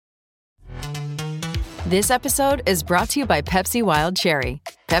This episode is brought to you by Pepsi Wild Cherry.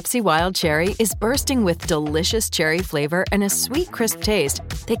 Pepsi Wild Cherry is bursting with delicious cherry flavor and a sweet, crisp taste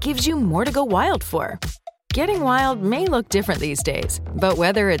that gives you more to go wild for. Getting wild may look different these days, but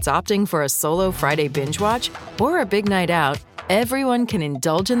whether it's opting for a solo Friday binge watch or a big night out, everyone can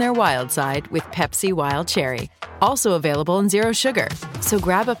indulge in their wild side with Pepsi Wild Cherry. Also available in Zero Sugar. So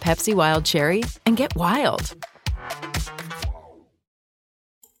grab a Pepsi Wild Cherry and get wild.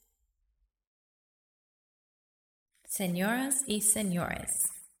 Señoras y señores,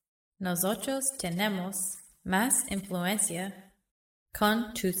 nosotros tenemos más influencia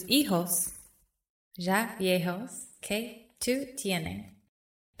con tus hijos ya viejos que tú tienes,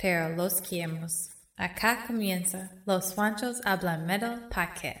 pero los queremos. Acá comienza Los Juanchos Hablan Metal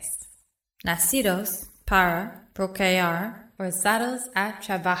Podcast. Nacidos para procrear, forzados a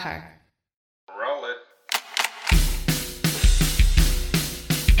trabajar. Roll it.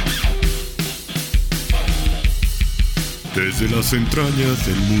 Desde las entrañas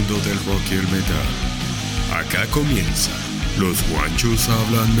del mundo del rock y el metal, acá comienza Los Juanchos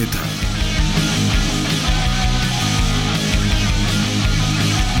Hablan Metal.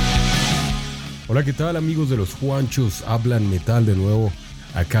 Hola, ¿qué tal amigos de Los Juanchos Hablan Metal? De nuevo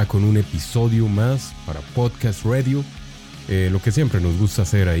acá con un episodio más para Podcast Radio. Lo que siempre nos gusta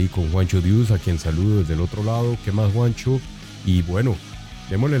hacer ahí con Juancho Dius, a quien saludo desde el otro lado. ¿Qué más, Juancho? Y bueno,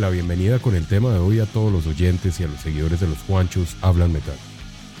 démosle la bienvenida con el tema de hoy a todos los oyentes y a los seguidores de Los Juanchos Hablan Metal.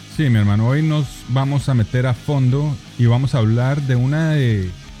 Sí, mi hermano, hoy nos vamos a meter a fondo y vamos a hablar de una de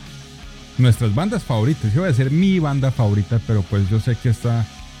nuestras bandas favoritas. Yo voy a decir mi banda favorita, pero pues yo sé que esta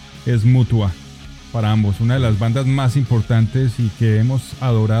es mutua para ambos. Una de las bandas más importantes y que hemos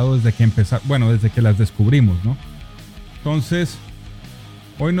adorado desde que desde que las descubrimos, ¿no? Entonces,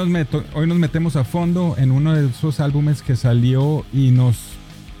 hoy nos metemos a fondo en uno de esos álbumes que salió y nos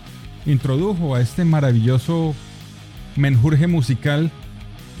introdujo a este maravilloso menjurje musical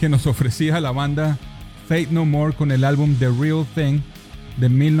que nos ofrecía la banda Faith No More con el álbum The Real Thing de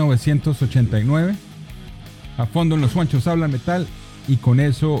 1989. A fondo en Los Juanchos Hablan Metal. Y con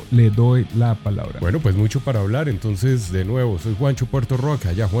eso le doy la palabra. Bueno, pues mucho para hablar. Entonces, de nuevo, soy Juancho Puerto Rock,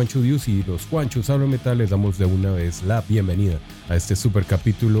 allá Juancho Dius, y Los Juanchos Hablan Metal. Les damos de una vez la bienvenida a este super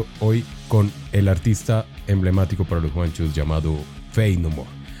capítulo hoy con el artista emblemático para los Juanchos llamado Faith No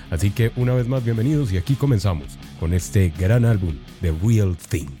More. Así que una vez más, bienvenidos, y aquí comenzamos con este gran álbum, The Real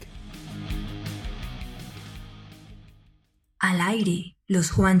Thing. Al aire,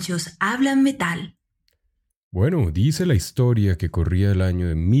 Los Juanchos Hablan Metal. Bueno, dice la historia que corría el año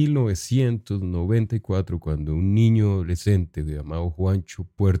de 1994 cuando un niño adolescente llamado Juancho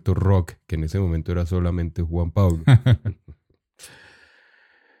Puerto Rock, que en ese momento era solamente Juan Pablo,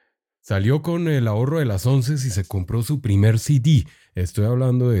 salió con el ahorro de las onces y se compró su primer CD. Estoy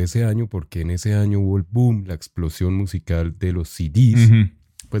hablando de ese año porque en ese año hubo el boom, la explosión musical de los CDs. Uh-huh.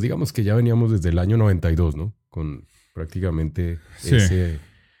 Pues digamos que ya veníamos desde el año 92, ¿no? Con prácticamente sí,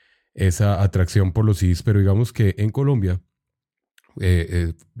 esa atracción por los CDs, pero digamos que en Colombia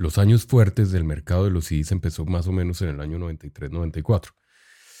los años fuertes del mercado de los CDs empezó más o menos en el año 93-94.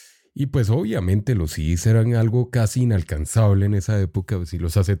 Y pues obviamente los CDs eran algo casi inalcanzable en esa época. Si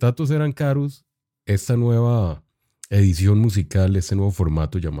los acetatos eran caros, esta nueva edición musical, este nuevo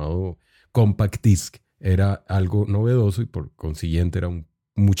formato llamado Compact Disc, era algo novedoso y por consiguiente era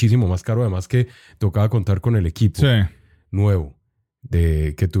muchísimo más caro. Además que tocaba contar con el equipo nuevo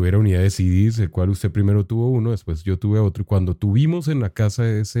de que tuviera unidad de CDs, el cual usted primero tuvo uno, después yo tuve otro. Y cuando tuvimos en la casa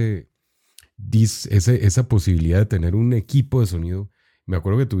esa posibilidad de tener un equipo de sonido, me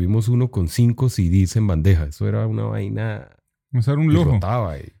acuerdo que tuvimos uno con 5 CDs en bandeja. Eso era una vaina. Eso era un lujo.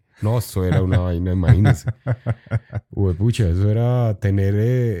 No, eso era una vaina, imagínense. Pucha, eso era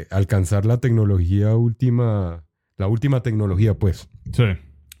alcanzar la última tecnología, pues. Sí.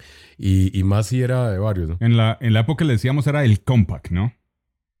 Y más si era de varios, ¿no? En la época le decíamos era el compact, ¿no?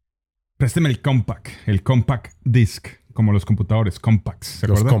 Présteme el compact disc, como los computadores, compacts, ¿se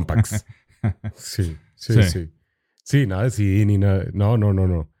acuerdan? Los compacts. Sí. Sí, nada de CD ni nada. No.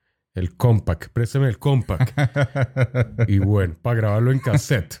 El compact, présteme el compact. Y bueno, para grabarlo en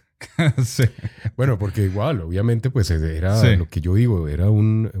cassette. Sí. Bueno, porque igual, obviamente, pues era lo que yo digo, era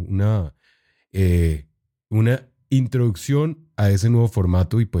una introducción a ese nuevo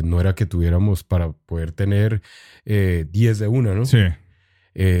formato y pues no era que tuviéramos para poder tener 10 de una, ¿no? Sí.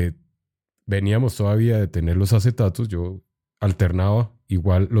 Veníamos todavía de tener los acetatos, yo alternaba,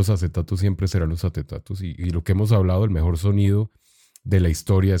 igual los acetatos siempre serán los acetatos y lo que hemos hablado, el mejor sonido de la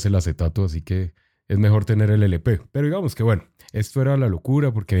historia es el acetato, así que es mejor tener el LP. Pero digamos que bueno, esto era la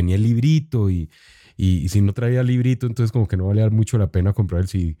locura porque venía el librito y si no traía librito, entonces como que no valía mucho la pena comprar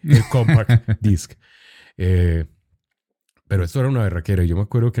el compact disc. Pero esto era una berraquera. Yo me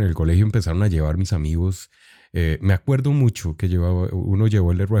acuerdo que en el colegio empezaron a llevar mis amigos. Me acuerdo mucho que uno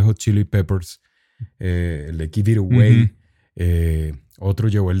llevó el de Red Hot Chili Peppers, el de Give It Away, otro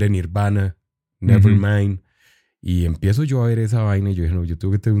llevó el de Nirvana, Nevermind, y empiezo yo a ver esa vaina y yo dije, no, yo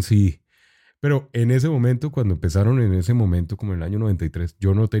tengo que tener un CD. Pero en ese momento, cuando empezaron en ese momento, como en el año 93,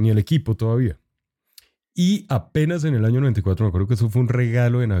 yo no tenía el equipo todavía. Y apenas en el año 94, me acuerdo que eso fue un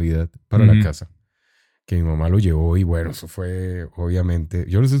regalo de Navidad para la casa, que mi mamá lo llevó y bueno, eso fue obviamente,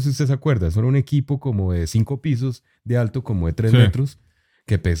 yo no sé si usted se acuerda, eso era un equipo como de 5 pisos de alto, como de 3 metros,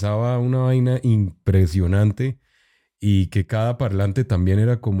 que pesaba una vaina impresionante y que cada parlante también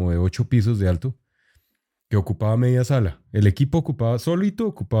era como de 8 pisos de alto, que ocupaba media sala. El equipo ocupaba, solito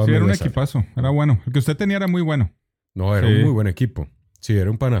ocupaba media sala. Sí, era un equipazo, era bueno. El que usted tenía era muy bueno. No, era un muy buen equipo. Sí,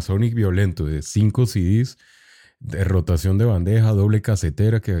 era un Panasonic violento de 5 CDs, de rotación de bandeja, doble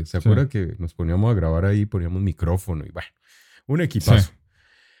casetera, que se acuerda que nos poníamos a grabar ahí, poníamos micrófono y bueno, un equipazo.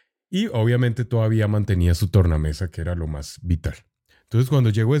 Y obviamente todavía mantenía su tornamesa, que era lo más vital. Entonces cuando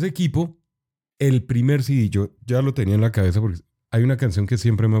llegó ese equipo, el primer CD, yo ya lo tenía en la cabeza porque hay una canción que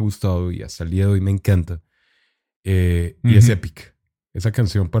siempre me ha gustado y hasta el día de hoy me encanta, y es Epic. Esa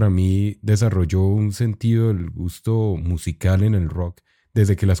canción para mí desarrolló un sentido del gusto musical en el rock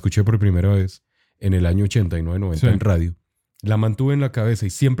desde que la escuché por primera vez en el año 89-90 en radio. La mantuve en la cabeza y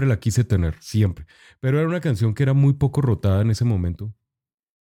siempre la quise tener, siempre. Pero era una canción que era muy poco rotada en ese momento.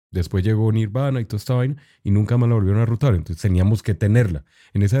 Después llegó Nirvana y toda esta vaina y nunca más la volvieron a rotar. Entonces teníamos que tenerla.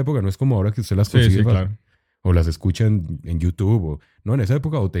 En esa época no es como ahora que usted las consigue claro. O las escucha en YouTube. No, en esa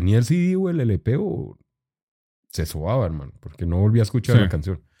época o tenía el CD o el LP o se sobaba, hermano, porque no volví a escuchar la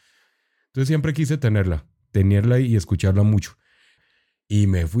canción. Entonces siempre quise tenerla y escucharla mucho. Y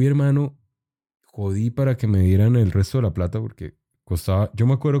me fui, hermano, jodí para que me dieran el resto de la plata porque costaba, yo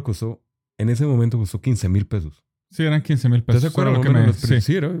me acuerdo en ese momento costó 15,000 pesos. Sí, eran 15,000 pesos. ¿Te acuerdas más o menos los precios?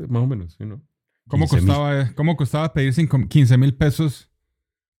 Sí, era más o menos, ¿sí, no? ¿Cómo costaba pedir 15,000 pesos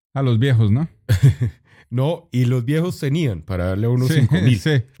a los viejos, no? No, y los viejos tenían para darle a unos 5,000.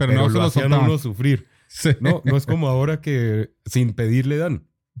 Sí, pero no se lo lo hacían a uno sufrir. Sí. No es como ahora que sin pedir le dan.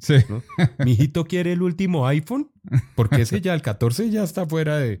 Sí. ¿No? Mi hijito quiere el último iPhone porque ese ya, el 14 ya está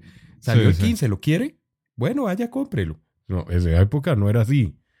fuera de... Salió el 15, ¿lo quiere? Bueno, vaya, cómprelo. No, en esa época no era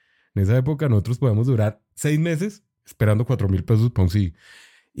así. En esa época nosotros podíamos durar 6 meses esperando 4,000 pesos para un CD.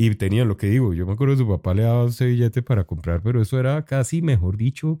 Y tenían lo que digo, yo me acuerdo que su papá le daba ese billete para comprar, pero eso era casi, mejor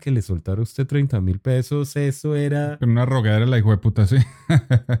dicho, que le soltara a usted 30,000 pesos. Eso era... Pero una rogadera la hijo de puta, sí.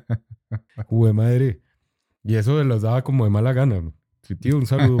 Jue madre. Y eso se los daba como de mala gana. Sí, tío, un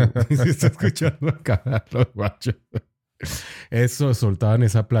saludo. Si está escuchando acá los guachos. Eso, soltaban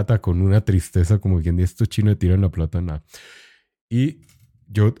esa plata con una tristeza, como quien dice, estos chinos tiran la plata, nada. Y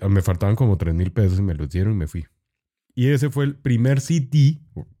me faltaban como 3,000 pesos y me los dieron y me fui. Y ese fue el primer CD,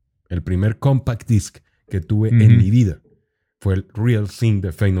 el primer compact disc que tuve en mi vida. Fue el Real Thing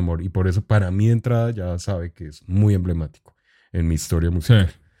de Fondo. Y por eso, para mi entrada, ya sabe que es muy emblemático en mi historia musical.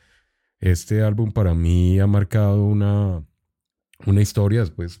 Sí. Este álbum para mí ha marcado una historia,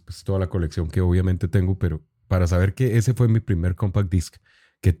 después pues, toda la colección que obviamente tengo, pero para saber que ese fue mi primer compact disc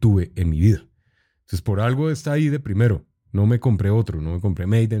que tuve en mi vida. Entonces, por algo está ahí de primero. No me compré otro, no me compré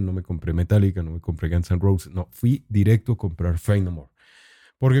Maiden, no me compré Metallica, no me compré Guns N' Roses. No, fui directo a comprar Fondo.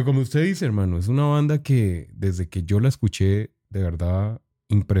 Porque como usted dice, hermano, es una banda que desde que yo la escuché, de verdad,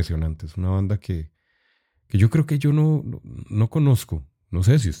 impresionante. Es una banda que yo creo que yo no conozco. No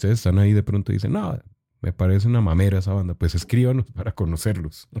sé si ustedes están ahí de pronto y dicen, no, me parece una mamera esa banda. Pues escríbanos para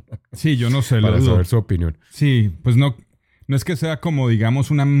conocerlos. Sí, yo no sé. Para saber su opinión. Sí, pues no es que sea como,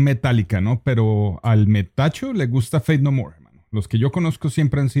 digamos, una Metallica, ¿no? Pero al metacho le gusta Faith No More, hermano. Los que yo conozco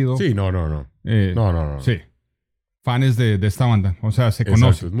siempre han sido... Sí, no. No. Sí. Fans de esta banda. O sea, se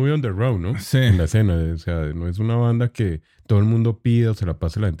conoce. Es muy underground, ¿no? Sí. En la escena. O sea, no es una banda que todo el mundo pida o se la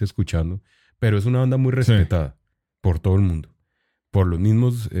pase la gente escuchando. Pero es una banda muy respetada por todo el mundo. Por los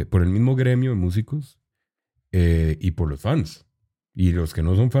mismos... por el mismo gremio de músicos y por los fans. Y los que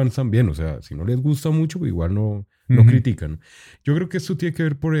no son fans también. O sea, si no les gusta mucho, pues igual no critican. Yo creo que esto tiene que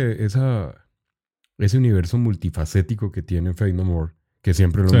ver por ese universo multifacético que tiene Faith No More, que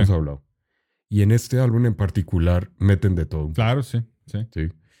siempre lo hemos hablado. Y en este álbum en particular meten de todo. Claro, sí.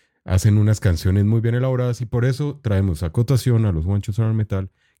 Hacen unas canciones muy bien elaboradas y por eso traemos a cotación a los Juanchos Sonar Metal.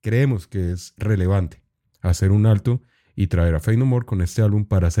 Creemos que es relevante hacer un alto y traer a Faith No More con este álbum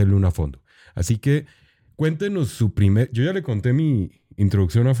para hacerle una fondo. Así que cuéntenos su primer... Yo ya le conté mi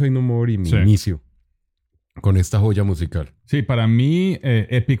introducción a Faith No More y mi inicio. con esta joya musical. Sí, para mí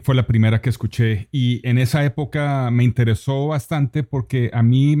Epic fue la primera que escuché y en esa época me interesó bastante porque a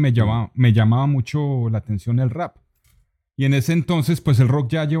mí me llamaba mucho la atención el rap. Y en ese entonces, pues el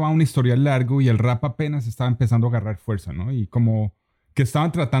rock ya llevaba un historial largo y el rap apenas estaba empezando a agarrar fuerza, ¿no? Y como que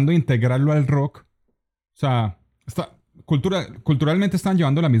estaban tratando de integrarlo al rock, o sea, culturalmente estaban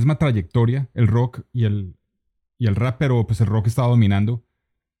llevando la misma trayectoria, el rock y el rap, pero pues el rock estaba dominando.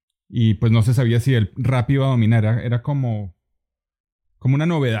 Y pues no se sabía si el rap iba a dominar, era como una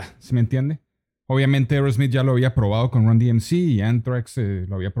novedad, ¿se me entiende? Obviamente Aerosmith ya lo había probado con Run DMC y Anthrax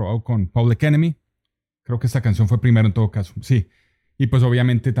lo había probado con Public Enemy. Creo que esta canción fue primero en todo caso, sí. Y pues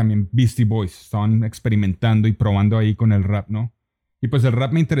obviamente también Beastie Boys estaban experimentando y probando ahí con el rap, ¿no? Y pues el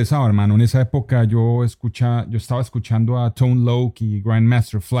rap me interesaba, hermano. En esa época yo estaba escuchando a Tone Loc y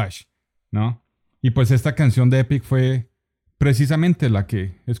Grandmaster Flash, ¿no? Y pues esta canción de Epic fue precisamente la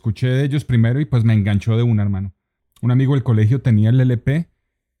que escuché de ellos primero y pues me enganchó de una, hermano. Un amigo del colegio tenía el LP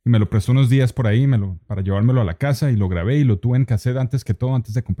y me lo prestó unos días por ahí para llevármelo a la casa y lo grabé y lo tuve en cassette antes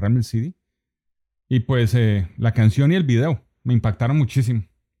de comprarme el CD. Y pues la canción y el video me impactaron muchísimo.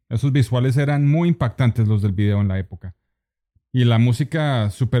 Esos visuales eran muy impactantes los del video en la época. Y la música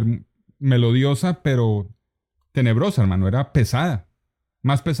súper melodiosa, pero tenebrosa, hermano. Era pesada.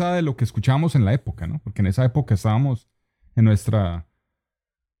 Más pesada de lo que escuchábamos en la época, ¿no? Porque en esa época estábamos en nuestra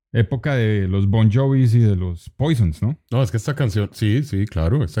época de los Bon Jovis y de los Poisons, ¿no? No, es que esta canción, sí,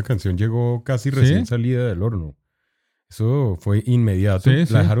 claro, esta canción llegó casi recién salida del horno. Eso fue inmediato.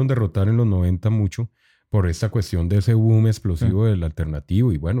 Sí. La dejaron derrotar en los 90 mucho por esta cuestión de ese boom explosivo del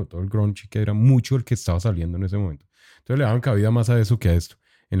alternativo y bueno, todo el grunge que era mucho el que estaba saliendo en ese momento. Entonces le daban cabida más a eso que a esto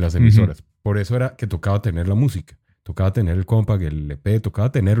en las emisoras. Por eso era que tocaba tener la música, tocaba tener el compact, el EP,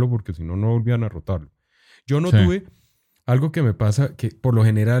 tocaba tenerlo porque si no, no volvían a rotarlo. Yo no tuve algo que me pasa, que por lo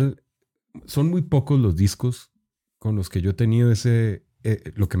general son muy pocos los discos con los que yo he tenido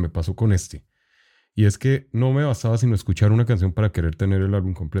lo que me pasó con este. Y es que no me bastaba sino escuchar una canción para querer tener el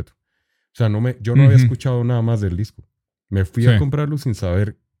álbum completo. O sea, yo no había escuchado nada más del disco. Me fui a comprarlo sin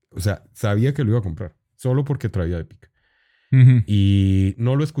saber, o sea, sabía que lo iba a comprar, solo porque traía Epic. Y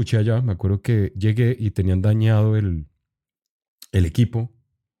no lo escuché allá. Me acuerdo que llegué y tenían dañado el equipo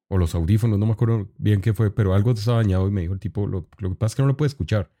o los audífonos, no me acuerdo bien qué fue, pero algo estaba dañado y me dijo el tipo, lo que pasa es que no lo puedo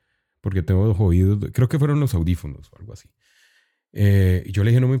escuchar porque tengo los oídos, creo que fueron los audífonos o algo así. Y yo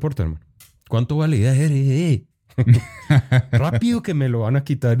le dije, no me importa, hermano. ¿Cuánto vale? Rápido que me lo van a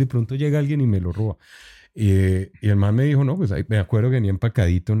quitar. De pronto llega alguien y me lo roba. Y el man me dijo, no, pues ahí, me acuerdo que venía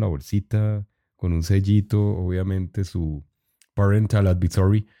empacadito en la bolsita, con un sellito, obviamente su parental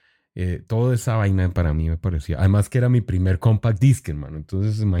advisory. Toda esa vaina para mí me parecía. Además que era mi primer compact disc, hermano.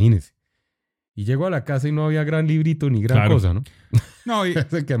 Entonces, imagínense. Y llego a la casa y no había gran librito ni gran cosa, ¿no? No, y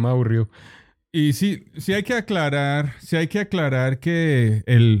se que me aburrió. Y sí hay que aclarar que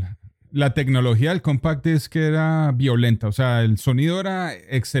la tecnología del compact disc era violenta. O sea, el sonido era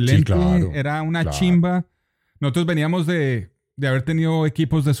excelente, sí, claro, era una chimba. Nosotros veníamos de haber tenido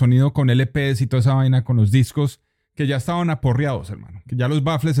equipos de sonido con LPs y toda esa vaina con los discos que ya estaban aporreados, hermano. Que ya los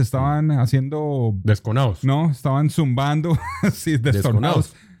baffles estaban haciendo... Desconados. No, estaban zumbando. Sí,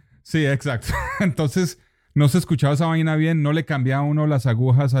 desconados. Sí, exacto. Entonces... no se escuchaba esa vaina bien, no le cambiaba uno las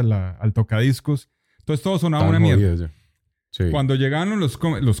agujas al tocadiscos. Entonces todo sonaba una mierda. Sí. Cuando llegaron los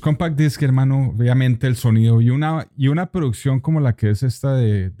compact disc, hermano, obviamente el sonido y una producción como la que es esta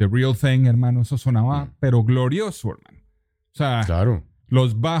de The Real Thing, hermano, eso sonaba pero glorioso, hermano. O sea,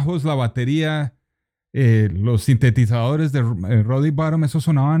 los bajos, la batería, los sintetizadores de Roddy Bottom, eso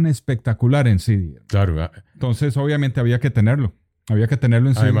sonaban espectacular en CD. Claro. Entonces obviamente había que tenerlo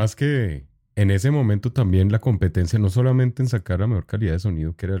en CD. Además que en ese momento también la competencia, no solamente en sacar la mejor calidad de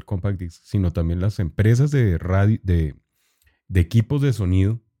sonido, que era el compact disc, sino también las empresas de radio, de equipos de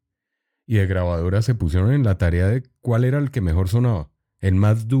sonido y de grabadoras se pusieron en la tarea de cuál era el que mejor sonaba, el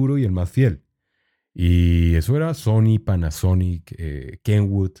más duro y el más fiel. Y eso era Sony, Panasonic,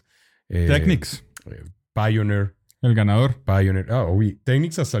 Kenwood, Technics, Pioneer. El ganador. Pioneer.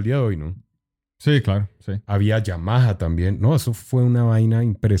 Technics hasta el día de hoy, ¿no? Sí, claro, sí. Había Yamaha también. No, eso fue una vaina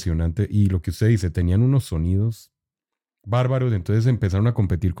impresionante. Y lo que usted dice, tenían unos sonidos bárbaros. Entonces empezaron a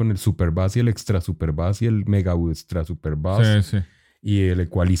competir con el super bass y el extra super bass y el mega extra super bass. Sí. Y el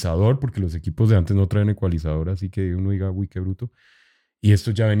ecualizador, porque los equipos de antes no traen ecualizador, así que uno diga, uy, qué bruto. Y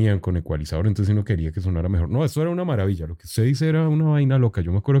estos ya venían con ecualizador, entonces uno quería que sonara mejor. No, esto era una maravilla. Lo que usted dice era una vaina loca.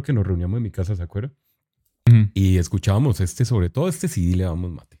 Yo me acuerdo que nos reuníamos en mi casa, ¿se acuerda? Y escuchábamos sobre todo este CD le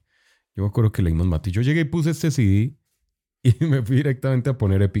dábamos mate. Yo me acuerdo que leímos mate. Yo llegué y puse este CD y me fui directamente a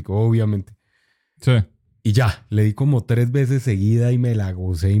poner Epic, obviamente. Sí. Y ya, le di como 3 veces seguida y me la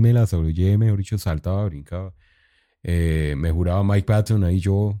gocé y me la sobrellé, mejor dicho, saltaba, brincaba. Me juraba Mike Patton, ahí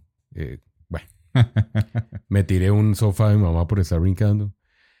yo, bueno, me tiré un sofá de mi mamá por estar brincando.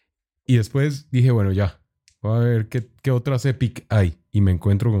 Y después dije, bueno, ya, voy a ver qué otras Epic hay. Y me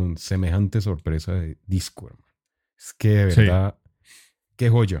encuentro con semejante sorpresa de disco, hermano. Es que de verdad, qué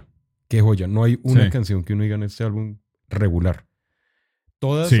joya, qué joya. No hay una canción que uno diga en este álbum regular.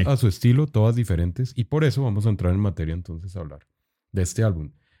 Todas a su estilo, todas diferentes. Y por eso vamos a entrar en materia entonces a hablar de este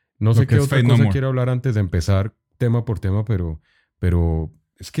álbum. No sé qué otra cosa quiero hablar antes de empezar tema por tema, pero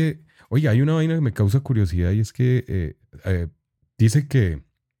es que, oye, hay una vaina que me causa curiosidad y es que dice que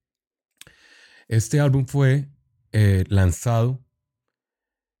este álbum fue lanzado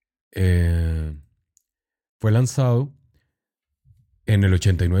en el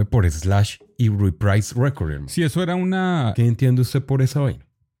 89 por Slash y Reprise Records, hermano. Sí, eso era una... ¿Qué entiende usted por esa vaina?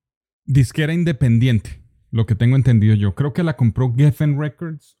 Disquera independiente, lo que tengo entendido yo. Creo que la compró Geffen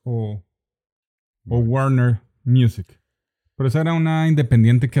Records o Warner Music. Pero esa era una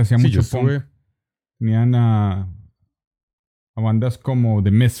independiente que hacía mucho punk. Tenían a bandas como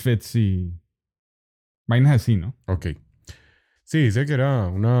The Misfits y vainas así, ¿no? Ok. Sí, dice que era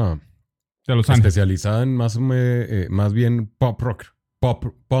una de Los especializada en más bien punk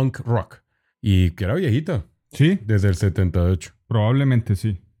rock. Y que era viejita. Sí. Desde el 78. Probablemente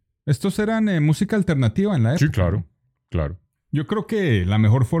sí. Estos eran música alternativa en la época. Sí, claro, ¿no? Claro. Yo creo que la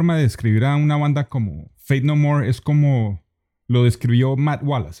mejor forma de describir a una banda como Faith No More es como lo describió Matt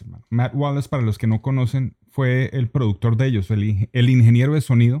Wallace, hermano. Matt Wallace, para los que no conocen, fue el productor de ellos, el ingeniero de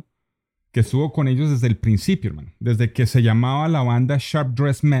sonido que estuvo con ellos desde el principio, hermano. Desde que se llamaba la banda Sharp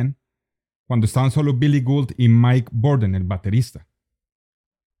Dressed Men, cuando estaban solo Billy Gould y Mike Borden, el baterista.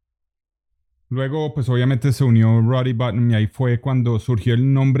 Luego, pues obviamente se unió Roddy Button y ahí fue cuando surgió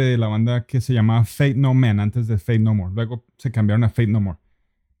el nombre de la banda que se llamaba Faith No Man, antes de Faith No More. Luego se cambiaron a Faith No More.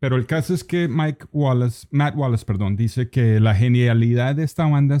 Pero el caso es que Matt Wallace, dice que la genialidad de esta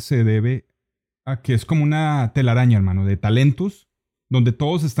banda se debe a que es como una telaraña, hermano, de talentos, donde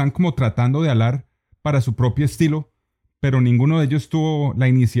todos están como tratando de alar para su propio estilo, pero ninguno de ellos tuvo la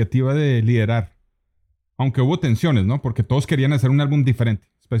iniciativa de liderar. Aunque hubo tensiones, ¿no? Porque todos querían hacer un álbum diferente,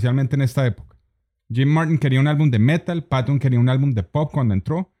 especialmente en esta época. Jim Martin quería un álbum de metal, Patton quería un álbum de pop cuando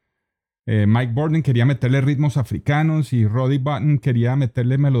entró, Mike Borden quería meterle ritmos africanos y Roddy Button quería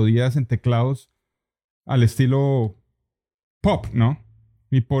meterle melodías en teclados al estilo pop, ¿no?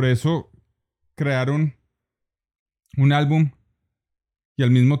 Y por eso crearon un álbum y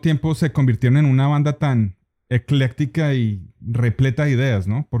al mismo tiempo se convirtieron en una banda tan ecléctica y repleta de ideas,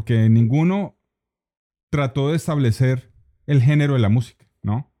 ¿no? Porque ninguno trató de establecer el género de la música,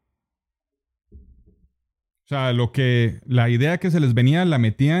 ¿no? O sea, la idea que se les venía la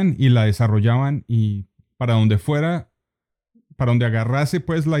metían y la desarrollaban y para donde fuera, para donde agarrase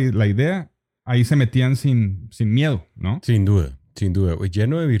pues la idea, ahí se metían sin miedo, ¿no? Sin duda.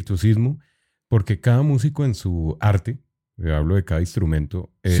 Lleno de virtuosismo, porque cada músico en su arte, hablo de cada instrumento,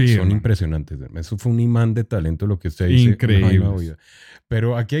 son impresionantes. Eso fue un imán de talento lo que usted dice. Increíble.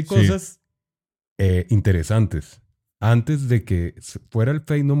 Pero aquí hay cosas interesantes. Antes de que fuera el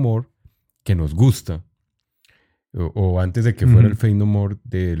Faith No More, que nos gusta, o antes de que fuera el Faith No More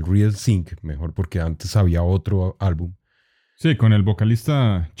del Real Sync, mejor porque antes había otro álbum. Sí, con el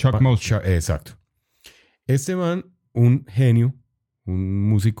vocalista Chuck Mosley. Exacto. Este man, un genio, un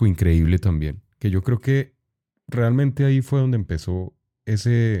músico increíble también, que yo creo que realmente ahí fue donde empezó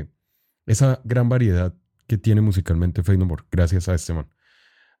esa gran variedad que tiene musicalmente Faith No More, gracias a este man,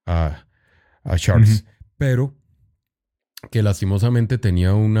 a Charles. Pero que lastimosamente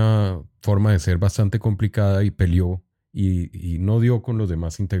tenía una forma de ser bastante complicada y peleó y no dio con los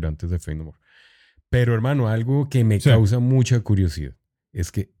demás integrantes de Faith No More. Pero hermano, algo que me causa mucha curiosidad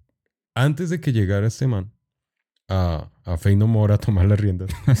es que antes de que llegara este man a Faith No More a tomar las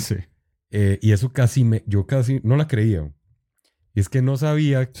riendas, y eso yo casi no la creía. Y es que no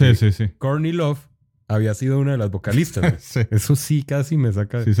sabía que Courtney Love había sido una de las vocalistas. Eso sí casi me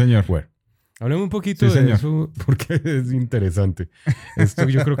saca... Sí, señor. Bueno, hablemos un poquito de eso porque es interesante. Esto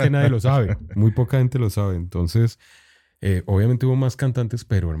yo creo que nadie lo sabe. Muy poca gente lo sabe. Entonces, obviamente hubo más cantantes,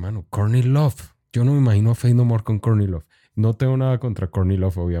 pero hermano, Courtney Love. Yo no me imagino a Faith No More con Courtney Love. No tengo nada contra Courtney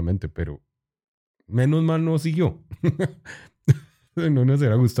Love, obviamente, pero menos mal no siguió. No nos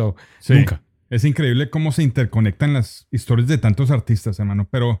hubiera gustado. Sí. Nunca. Es increíble cómo se interconectan las historias de tantos artistas, hermano.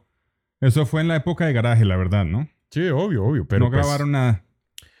 Pero eso fue en la época de garaje, la verdad, ¿no? Sí, obvio. Pero no grabaron nada.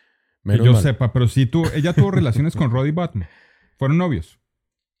 Que yo sepa, pero sí ella tuvo relaciones con Roddy Button. Fueron novios.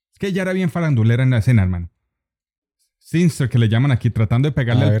 Es que ella era bien farandulera en la escena, hermano. Sinister, que le llaman aquí, tratando de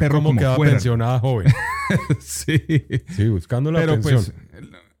pegarle al perro cómo como queda fuera. pensionada joven. Sí. Sí, buscando la Pero pensión. pues,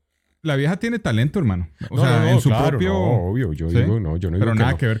 la vieja tiene talento, hermano. O No, sea, no, no, en su claro, propio... no, obvio, yo ¿Sí? digo, no, yo no digo Pero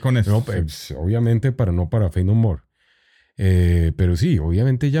nada que ver con eso. No, pues, obviamente no para Fey No More. Pero sí,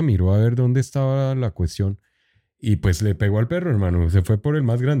 obviamente ella miró a ver dónde estaba la cuestión y pues le pegó al perro, hermano. Se fue por el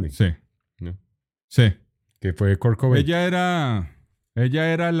más grande. Sí. ¿No? Sí. Que fue Kurt Cobain.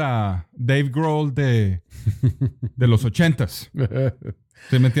 Ella era la Dave Grohl de los 80s.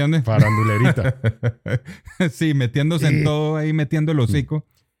 ¿Sí me entiendes? Farandulerita. Sí, metiéndose en todo ahí, metiendo el hocico.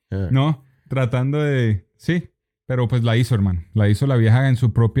 ¿No? Tratando de... Sí, pero pues la hizo, hermano. La hizo la vieja en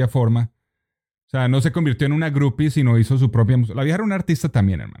su propia forma. O sea, no se convirtió en una groupie, sino hizo su propia música. La vieja era una artista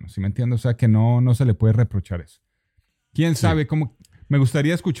también, hermano. ¿Sí me entiendes? O sea, que no se le puede reprochar eso. ¿Quién sabe cómo...? Me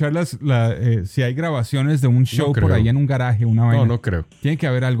gustaría escuchar si hay grabaciones de un show por ahí en un garaje, una vaina. No creo. Tiene que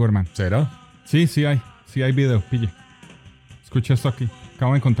haber algo, hermano. ¿Será? Sí hay. Sí hay video, pille. Escucha esto aquí.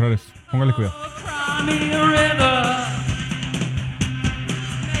 Acabo de encontrar esto. Póngale cuidado.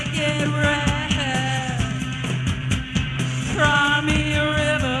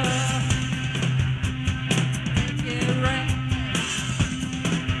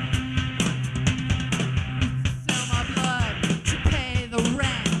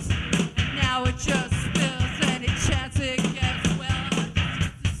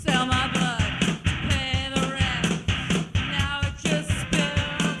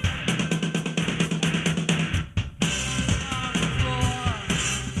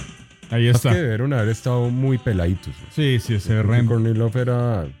 Ahí está. Es que debieron haber estado muy peladitos. ¿No? Sí, ese Rem. Courtney Love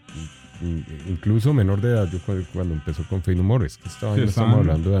era incluso menor de edad cuando empezó con Fey No More. Es que estamos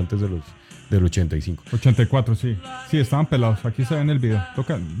hablando de antes del 85. 84, sí. Sí, estaban pelados. Aquí se ve en el video.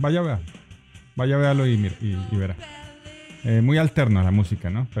 Vaya a véalo y verá. Muy alterna la música,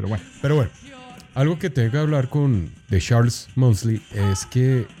 ¿no? Pero bueno. Algo que tengo que hablar de Charles Mosley es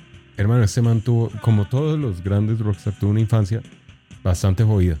que, hermano, este man tuvo, como todos los grandes rockstars, tuvo una infancia bastante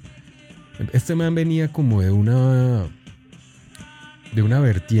jodida. Este man venía como de una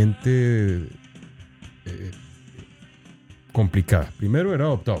vertiente complicada. Primero era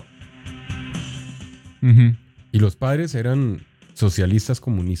adoptado. Uh-huh. Y los padres eran socialistas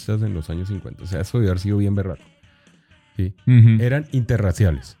comunistas en los años 50. O sea, eso debe haber sido bien berraco. ¿Sí? Uh-huh. Eran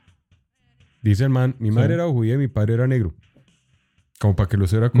interraciales. Dice el man, mi madre era judía y mi padre era negro. Como para que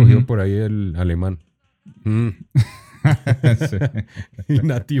los hubiera cogido por ahí el alemán. Sí. Y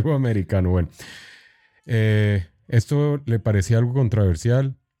nativo americano. Bueno, esto le parecía algo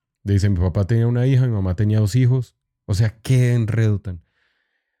controversial. Dice, mi papá tenía una hija, mi mamá tenía 2 hijos. O sea, qué enredo tan.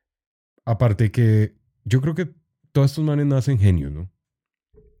 Aparte que yo creo que todos estos manes nacen genios, ¿no?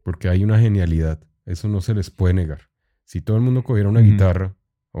 Porque hay una genialidad. Eso no se les puede negar. Si todo el mundo cogiera una guitarra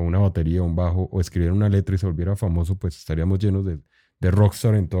o una batería o un bajo o escribiera una letra y se volviera famoso, pues estaríamos llenos de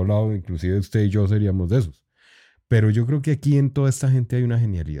rockstar en todo lado. Inclusive usted y yo seríamos de esos. Pero yo creo que aquí en toda esta gente hay una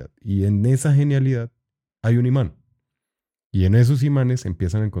genialidad. Y en esa genialidad hay un imán. Y en esos imanes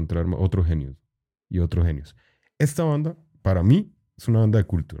empiezan a encontrar otros genios y otros genios. Esta banda, para mí, es una banda de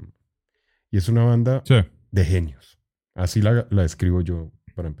culto. Y es una banda de genios. Así la describo yo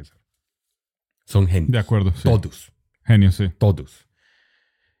para empezar. Son genios. De acuerdo. Sí. Todos. Genios, sí. Todos.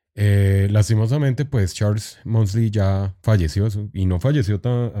 Lastimosamente, pues Charles Mosley ya falleció. Y no falleció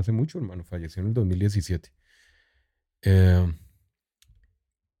hace mucho, hermano. Falleció en el 2017.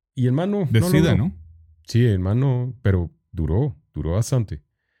 Y el man no SIDA, ¿no? Sí, el man no, pero duró bastante.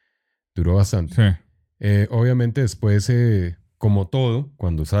 Sí. Obviamente después, como todo,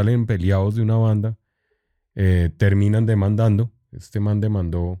 cuando salen peleados de una banda, terminan demandando. Este man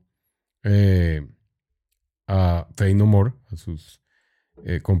demandó a Fey No More, a sus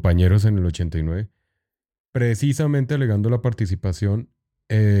compañeros en el 89, precisamente alegando la participación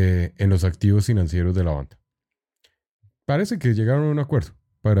en los activos financieros de la banda. Parece que llegaron a un acuerdo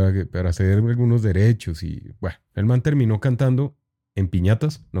para ceder algunos derechos y, bueno, el man terminó cantando en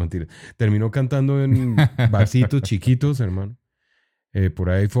piñatas, no mentira, terminó cantando en barcitos chiquitos, hermano. Por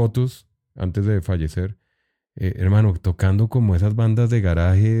ahí hay fotos antes de fallecer, hermano, tocando como esas bandas de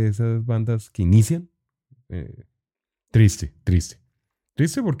garaje, esas bandas que inician. Triste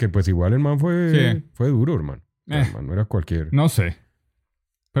porque pues igual el man fue duro, hermano. El man no era cualquier. No sé.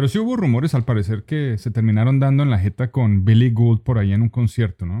 Pero sí hubo rumores, al parecer, que se terminaron dando en la jeta con Billy Gould por ahí en un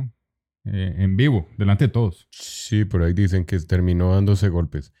concierto, ¿no? En vivo, delante de todos. Sí, por ahí dicen que terminó dándose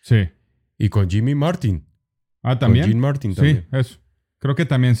golpes. Sí. Y con Jimmy Martin. Ah, ¿también? Con Jim Martin también. Sí, eso. Creo que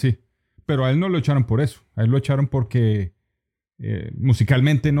también sí. Pero a él no lo echaron por eso. A él lo echaron porque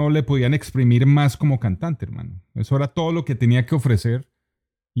musicalmente no le podían exprimir más como cantante, hermano. Eso era todo lo que tenía que ofrecer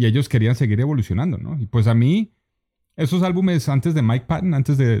y ellos querían seguir evolucionando, ¿no? Y pues a mí Esos álbumes antes de Mike Patton,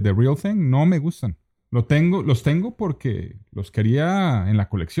 antes de The Real Thing, no me gustan. Los tengo porque los quería en la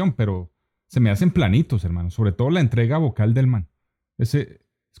colección, pero se me hacen planitos, hermano. Sobre todo la entrega vocal del man. Ese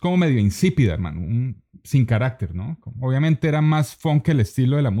es como medio insípida, hermano. Sin carácter, ¿no? Obviamente era más funk el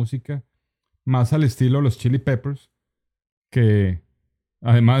estilo de la música. Más al estilo de los Chili Peppers. Que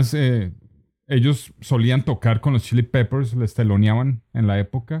además ellos solían tocar con los Chili Peppers. Les teloneaban en la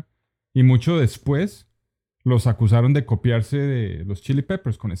época. Y mucho después los acusaron de copiarse de los Chili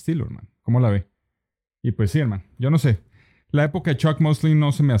Peppers con estilo, hermano. ¿Cómo la ve? Y pues sí, hermano. Yo no sé. La época de Chuck Mosley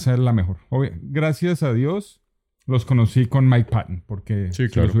no se me hace la mejor. Gracias a Dios los conocí con Mike Patton. Porque Sí,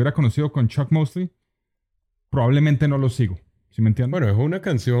 si claro. los hubiera conocido con Chuck Mosley, probablemente no los sigo. ¿Sí me entiendes? Bueno, dejó una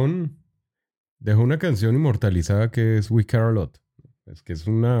canción inmortalizada que es We Care A Lot. Es que es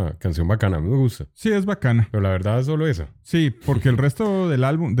una canción bacana, a mí me gusta. Sí, es bacana. Pero la verdad es solo esa. Sí, porque el resto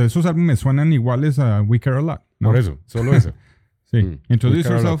de esos álbumes suenan iguales a We Care A Lot, ¿no? Por eso, solo esa. Sí. Introduce We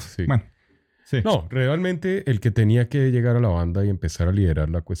Care A Lot, Yourself. sí. Bueno, sí. No, realmente el que tenía que llegar a la banda y empezar a liderar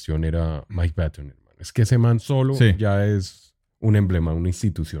la cuestión era Mike Patton, hermano. Es que ese man solo Sí. ya es un emblema, una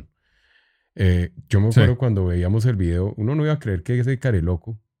institución. Yo me acuerdo Sí. cuando veíamos el video, uno no iba a creer que ese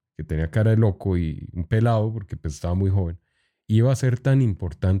loco, que tenía cara de loco y un pelado porque pues, estaba muy joven, iba a ser tan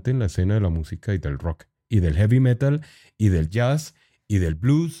importante en la escena de la música y del rock, y del heavy metal, y del jazz, y del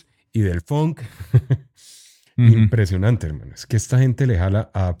blues, y del funk. Impresionante, hermano. Es que esta gente le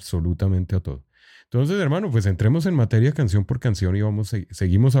jala absolutamente a todo. Entonces, hermano, pues entremos en materia canción por canción y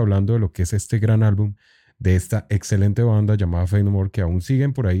seguimos hablando de lo que es este gran álbum de esta excelente banda llamada Fondo, que aún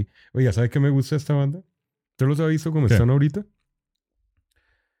siguen por ahí. Oye, ¿sabe qué me gusta de esta banda? ¿Usted los ha visto como ¿Qué? están ahorita?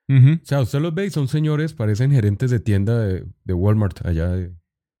 Ujú. O sea, usted los ve y son señores, parecen gerentes de tienda de Walmart allá. O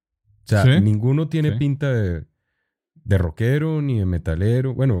sea, Sí, ninguno tiene sí. pinta de rockero ni de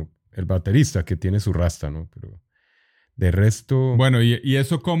metalero. Bueno, el baterista que tiene su rasta, ¿no? Pero de resto... Bueno, ¿y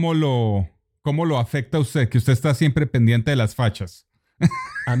eso cómo lo afecta a usted? Que usted está siempre pendiente de las fachas.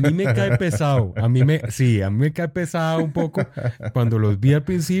 A mí me cae pesado. A mí me cae pesado un poco. Cuando los vi al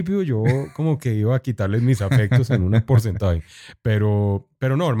principio, yo como que iba a quitarles mis afectos en un porcentaje. Pero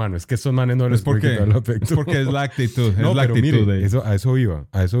no, hermano, es que estos manes no les Es puedo porque, quitar el afecto. es porque es la actitud. No, es la pero actitud mire, de ellos. a eso iba.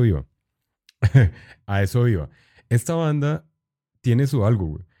 A eso iba. Esta banda tiene su algo,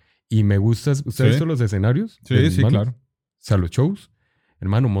 güey. Y me gusta. ¿Usted Sí. ha visto los escenarios? Sí, de los sí, manes? claro. O sea, los shows.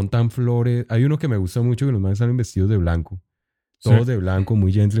 Hermano, montan flores. Hay uno que me gusta mucho que los manes salen vestidos de blanco. Todos Sí. de blanco,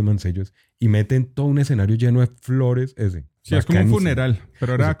 muy gentleman ellos. Y meten todo un escenario lleno de flores. Ese. Sí, es como un Bacanísimo. funeral,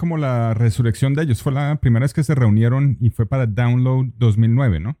 pero era Eso. como la resurrección de ellos. Fue la primera vez que se reunieron y fue para Download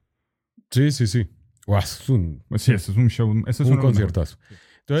 2009, ¿no? Sí. Guau, es un Pues sí, eso es un show. Eso es un uno de los conciertazo.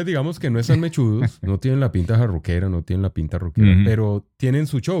 Entonces, digamos que no están mechudos, no tienen la pinta jarroquera, no tienen la pinta rockera, Ujú. pero tienen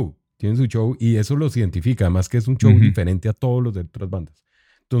su show y eso los identifica, además que es un show Ujú. diferente a todos los de otras bandas.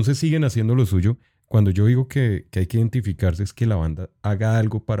 Entonces siguen haciendo lo suyo. Cuando yo digo que hay que identificarse es que la banda haga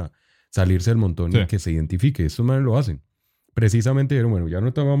algo para salirse del montón Sí. y que se identifique. Estos manes lo hacen. Precisamente dijeron, bueno, ya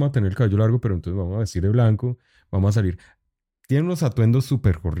no te vamos a tener el cabello largo, pero entonces vamos a vestir de blanco, vamos a salir. Tienen unos atuendos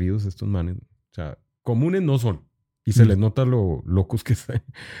súper corridos estos manes. O sea, comunes no son. Y se les nota lo locos que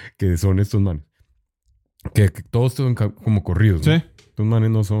son estos manes. Que todos son como corridos, ¿no? Sí. Estos manes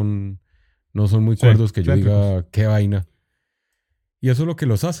no son muy Sí, cuerdos que yo céntricos. diga qué vaina. Y eso es lo que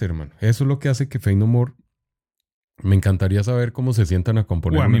los hace, hermano. Eso es lo que hace que Faith No More. Me encantaría saber cómo se sientan a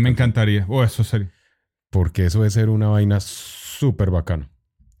componer. A mí una me canción, encantaría. Eso sería. porque eso debe ser una vaina súper bacana.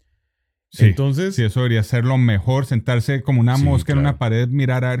 Sí. Entonces, Sí, eso debería ser lo mejor. Sentarse como una Sí, mosca en claro. una pared,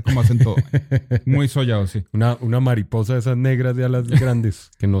 mirar a ver cómo hacen todo. Muy sollado, sí. una mariposa de esas negras de alas grandes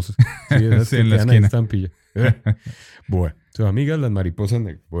que no sé. Sí, esas Sí, que en la quedan ahí esquina. estampilla. Bueno, sus amigas las mariposas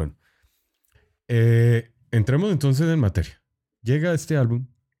negras. Bueno. Entremos entonces en materia. Llega este álbum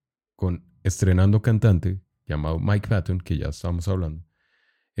con estrenando cantante llamado Mike Patton, que ya estábamos hablando.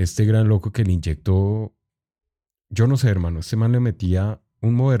 Este gran loco que le inyectó, yo no sé, hermano, este man le metía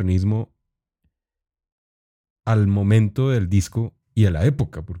un modernismo al momento del disco y a la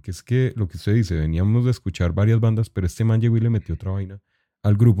época, porque es que lo que usted dice, veníamos de escuchar varias bandas, pero este man llegó y le metió otra vaina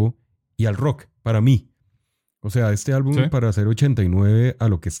al grupo y al rock, para mí. O sea, este álbum Sí. para hacer 89 a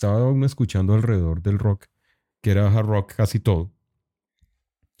lo que estaba uno escuchando alrededor del rock, que era hard rock casi todo,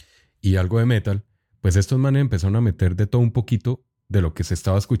 y algo de metal, pues estos manes empezaron a meter de todo un poquito de lo que se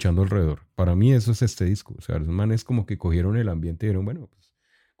estaba escuchando alrededor. Para mí eso es este disco. O sea, los manes como que cogieron el ambiente y dijeron, bueno, pues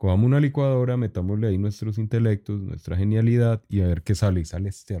cojamos una licuadora, metámosle ahí nuestros intelectos, nuestra genialidad y a ver qué sale. Y sale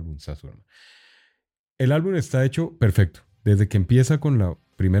este álbumzazo, hermano. El álbum está hecho perfecto. Desde que empieza con la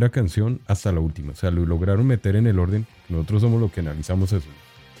primera canción hasta la última. O sea, lo lograron meter en el orden. Nosotros somos los que analizamos eso.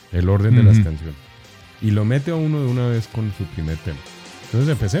 El orden de las canciones. Y lo mete a uno de una vez con su primer tema. Entonces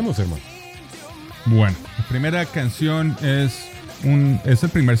empecemos, hermano. Bueno, la primera canción es el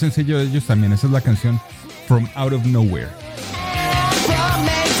primer sencillo de ellos también. Esa es la canción From Out of Nowhere.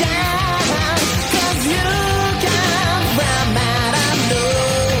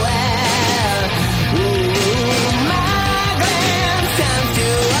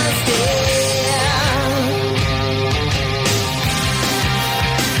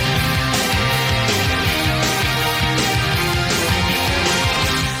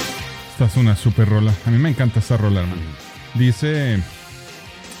 Esta es una super rola. A mí me encanta esta rola, hermano. Dice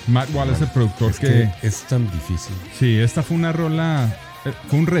Matt Wallace, el productor, que es tan difícil. Sí, esta fue una rola,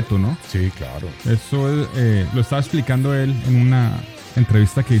 fue un reto, ¿no? Sí, claro. Eso lo estaba explicando él en una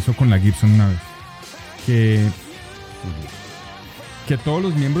entrevista que hizo con la Gibson una vez. Que todos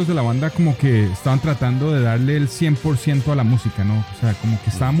los miembros de la banda como que estaban tratando de darle el 100% a la música, ¿no? O sea, como que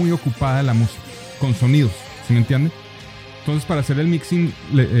estaba muy ocupada la música, con sonidos, ¿sí me entiende? Entonces para hacer el mixing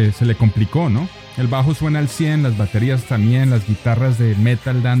se le complicó, ¿no? El bajo suena al 100, las baterías también, las guitarras de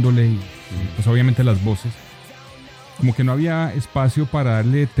metal dándole y pues obviamente las voces. Como que no había espacio para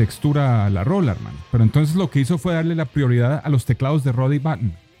darle textura a la rola, hermano. Pero entonces lo que hizo fue darle la prioridad a los teclados de Roddy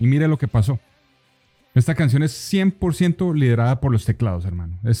Button. Y mire lo que pasó. Esta canción es 100% liderada por los teclados,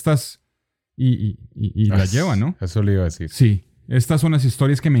 hermano. Estas y la lleva, ¿no? Eso le iba a decir. Sí, estas son las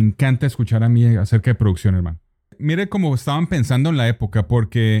historias que me encanta escuchar a mí acerca de producción, hermano. Mire cómo estaban pensando en la época,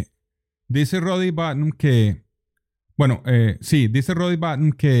 porque dice Roddy Button que... Bueno, dice Roddy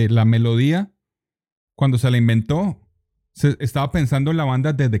Button que la melodía, cuando se la inventó, se estaba pensando en la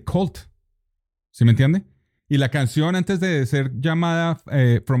banda de The Cult. ¿Sí me entiende? Y la canción, antes de ser llamada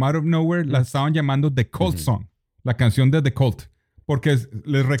From Out of Nowhere, la estaban llamando The Cult Song. La canción de The Cult. Porque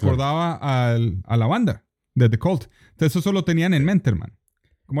les recordaba a la banda de The Cult. Entonces eso lo tenían en mente, hermano.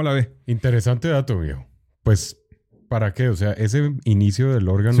 ¿Cómo la ve? Interesante dato, viejo. Pues, ¿para qué? O sea, ese inicio del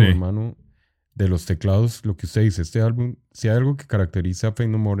órgano, hermano, de los teclados, lo que usted dice, este álbum, si hay algo que caracteriza a Faith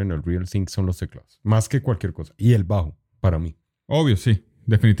No More en el Real Thing son los teclados. Más que cualquier cosa. Y el bajo, para mí. Obvio, sí.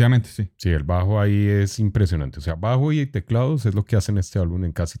 Definitivamente, sí. Sí, el bajo ahí es impresionante. O sea, bajo y teclados es lo que hacen este álbum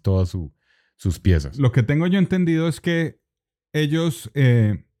en casi todas sus piezas. Lo que tengo yo entendido es que ellos,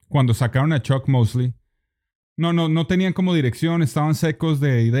 cuando sacaron a Chuck Mosley, no tenían como dirección, estaban secos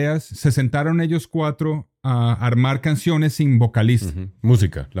de ideas. Se sentaron ellos cuatro a armar canciones sin vocalista. La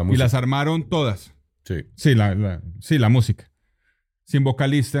música. Y las armaron todas. Sí. Sí, la música. Sin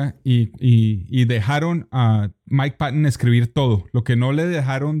vocalista y dejaron a Mike Patton escribir todo. Lo que no le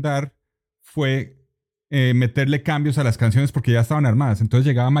dejaron dar fue meterle cambios a las canciones porque ya estaban armadas. Entonces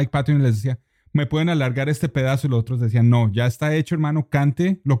llegaba Mike Patton y les decía, ¿me pueden alargar este pedazo? Y los otros decían, no, ya está hecho, hermano,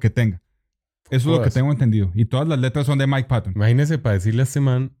 cante lo que tenga. Eso es lo que tengo entendido. Y todas las letras son de Mike Patton. Imagínese para decirle a este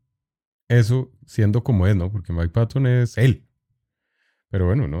man eso siendo como es, ¿no? Porque Mike Patton es él. Pero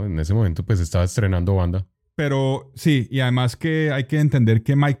bueno, ¿no? En ese momento pues estaba estrenando banda. Pero sí, y además que hay que entender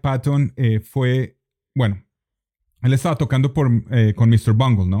que Mike Patton él estaba tocando con Mr.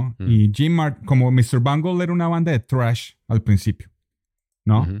 Bungle, ¿no? Y Jim Martin, como Mr. Bungle era una banda de thrash al principio,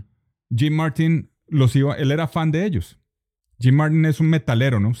 ¿no? Jim Martin él era fan de ellos. Jim Martin es un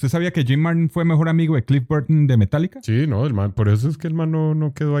metalero, ¿no? ¿Usted sabía que Jim Martin fue mejor amigo de Cliff Burton de Metallica? Sí, no, el man, por eso es que el man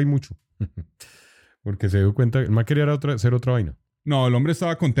no quedó ahí mucho. Porque se dio cuenta, el man quería hacer otra vaina. No, el hombre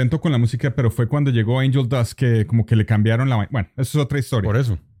estaba contento con la música, pero fue cuando llegó Angel Dust que como que le cambiaron la... Bueno, eso es otra historia. Por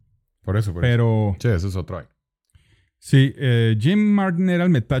eso. Pero... Sí, eso es otra vaina. Sí, Jim Martin era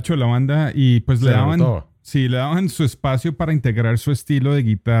el metacho de la banda y pues le daban su espacio para integrar su estilo de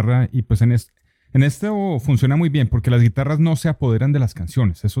guitarra y pues en esto funciona muy bien porque las guitarras no se apoderan de las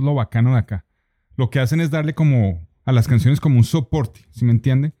canciones. Eso es lo bacano de acá. Lo que hacen es darle como a las canciones como un soporte, ¿sí me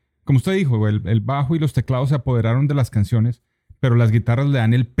entiende? Como usted dijo, el bajo y los teclados se apoderaron de las canciones, pero las guitarras le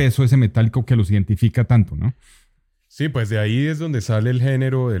dan el peso ese metálico que los identifica tanto, ¿no? Sí, pues de ahí es donde sale el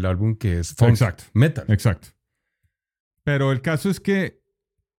género del álbum que es Fondo. Exacto. Metal. Exacto. Pero el caso es que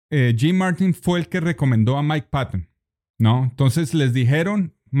Jim Martin fue el que recomendó a Mike Patton, ¿no? Entonces les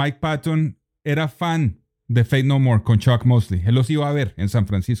dijeron, Mike Patton era fan de Faith No More con Chuck Mosley. Él los iba a ver en San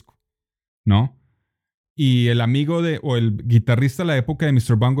Francisco, ¿no? Y el amigo o el guitarrista de la época de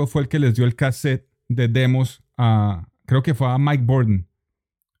Mr. Bungle fue el que les dio el cassette de demos creo que fue a Mike Borden.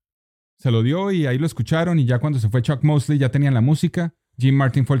 Se lo dio y ahí lo escucharon y ya cuando se fue Chuck Mosley ya tenían la música. Jim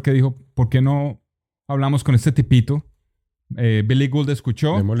Martin fue el que dijo, ¿por qué no hablamos con este tipito? Billy Gould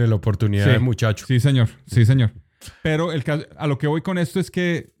escuchó. Démosle la oportunidad al muchacho. Sí, señor. Sí, señor. Pero a lo que voy con esto es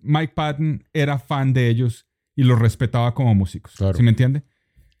que Mike Patton era fan de ellos y los respetaba como músicos. Claro. ¿Sí me entiende?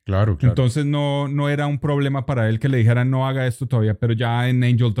 Claro. Entonces no era un problema para él que le dijeran no haga esto todavía, pero ya en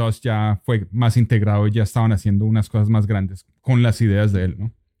Angel Dust ya fue más integrado y ya estaban haciendo unas cosas más grandes con las ideas de él,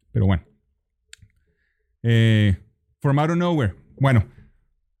 ¿no? Pero bueno. From Out of Nowhere. Bueno,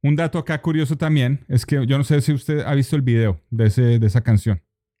 un dato acá curioso también es que yo no sé si usted ha visto el video de esa canción.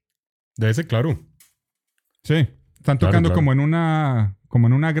 De ese, claro. Sí, están tocando como en una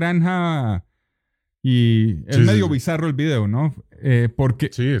granja y es medio bizarro el video, ¿no? Porque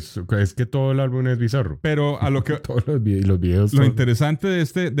sí, es que todo el álbum es bizarro. Pero a lo que todos los videos. Lo interesante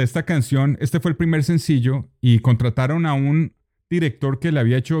de esta canción, este fue el primer sencillo y contrataron a un director que le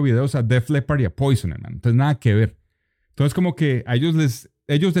había hecho videos a Def Leppard y a Poison, hermano. Entonces nada que ver. Entonces como que a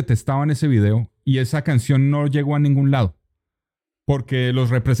ellos detestaban ese video y esa canción no llegó a ningún lado porque los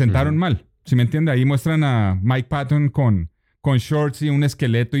representaron mal. ¿Sí me entiende? Ahí muestran a Mike Patton con shorts y un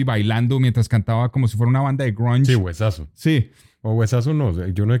esqueleto y bailando mientras cantaba como si fuera una banda de grunge. Sí, huesazo. Sí. O huesazo no.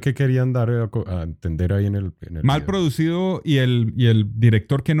 Yo no sé qué querían dar a entender ahí en el mal video. Producido y el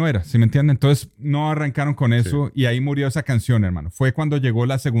director que no era. ¿Sí me entiende? Entonces no arrancaron con eso y ahí murió esa canción, hermano. Fue cuando llegó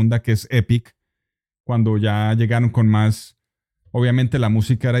la segunda, que es Epic, cuando ya llegaron con más. Obviamente la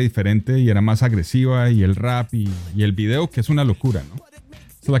música era diferente y era más agresiva y el rap y el video, que es una locura, ¿no?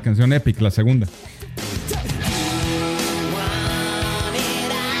 Esa es la canción Epic, la segunda.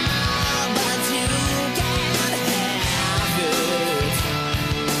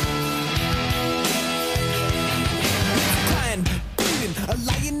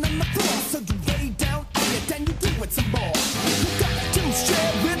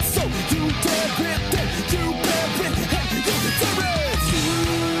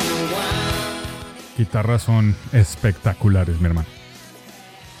 Guitarras son espectaculares, mi hermano.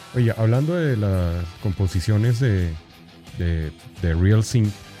 Oye, hablando de las composiciones de Real Sync,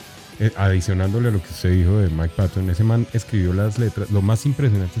 adicionándole a lo que usted dijo de Mike Patton, ese man escribió las letras. Lo más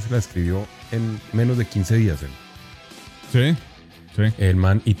impresionante es que las escribió en menos de 15 días. Sí. El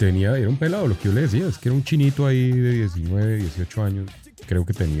man, era un pelado, lo que yo le decía, es que era un chinito ahí de 19, 18 años, creo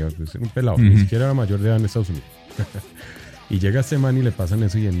que tenía, pues, era un pelado, ni siquiera era mayor de edad en Estados Unidos. Y llega este man y le pasan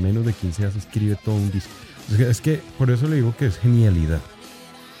eso y en menos de 15 días escribe todo un disco. Es que por eso le digo que es genialidad.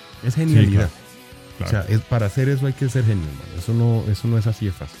 Es genialidad. Sí, claro. O sea, para hacer eso hay que ser genio, man. Eso no es así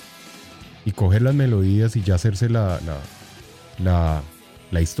de fácil. Y coger las melodías y ya hacerse la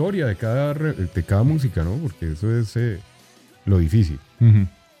historia de cada música, ¿no? Porque eso es lo difícil. Uh-huh.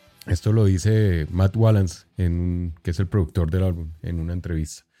 Esto lo dice Matt Wallance, que es el productor del álbum, en una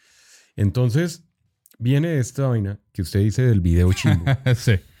entrevista. Entonces, viene esta vaina que usted dice del video chimbo.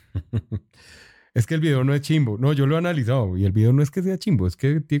 Sí. Es que el video no es chimbo. No, yo lo he analizado y el video no es que sea chimbo, es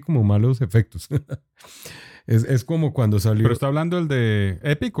que tiene como malos efectos. Es como cuando salió... ¿Pero está hablando el de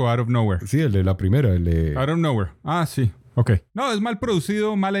Epic o Out of Nowhere? Sí, el de la primera, el de... Out of Nowhere. Ah, sí. Ok. No, es mal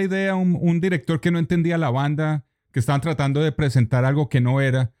producido, mala idea, un director que no entendía la banda, que estaban tratando de presentar algo que no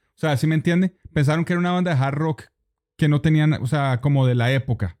era. O sea, ¿sí me entiende? Pensaron que era una banda de hard rock que no tenían, o sea, como de la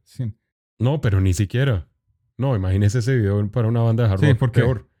época. Sí. No, pero ni siquiera. No, imagínese ese video para una banda de hard rock. Sí, porque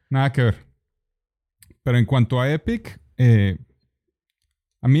peor. Nada que ver. Pero en cuanto a Epic,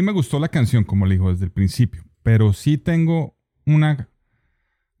 a mí me gustó la canción, como le digo, desde el principio. Pero sí tengo una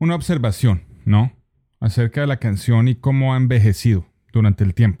observación, ¿no? Acerca de la canción y cómo ha envejecido durante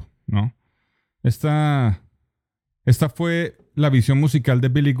el tiempo, ¿no? Esta fue la visión musical de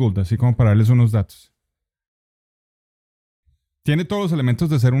Billy Gould, así como para darles unos datos. Tiene todos los elementos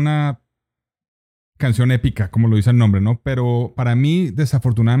de ser una canción épica, como lo dice el nombre, ¿no? Pero para mí,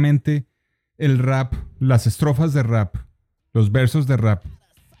 desafortunadamente, el rap, las estrofas de rap, los versos de rap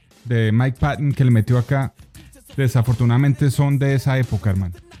de Mike Patton que le metió acá, desafortunadamente son de esa época,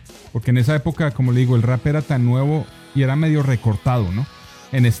 hermano. Porque en esa época, como le digo, el rap era tan nuevo y era medio recortado, ¿no?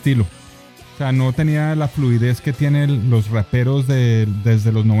 En estilo. O sea, no tenía la fluidez que tienen los raperos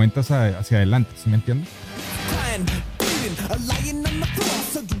desde los 90 hacia adelante, ¿sí me entiendes?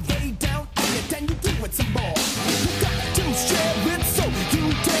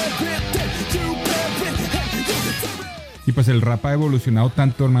 Y pues el rap ha evolucionado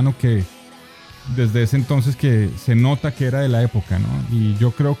tanto, hermano, que desde ese entonces que se nota que era de la época, ¿no? Y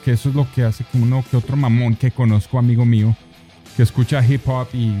yo creo que eso es lo que hace que uno que otro mamón que conozco, amigo mío, que escucha hip hop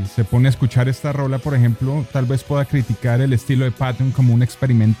y se pone a escuchar esta rola, por ejemplo, tal vez pueda criticar el estilo de Patton como un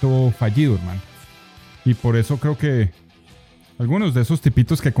experimento fallido, hermano. Y por eso creo que algunos de esos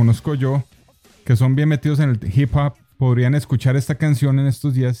tipitos que conozco yo, que son bien metidos en el hip hop, podrían escuchar esta canción en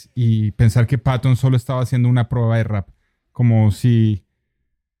estos días y pensar que Patton solo estaba haciendo una prueba de rap, como si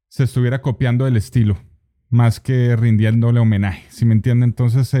se estuviera copiando el estilo, más que rindiéndole homenaje, ¿sí me entiende?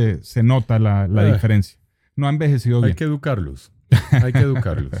 Entonces se nota la diferencia. No ha envejecido bien. Hay que educarlos. Hay que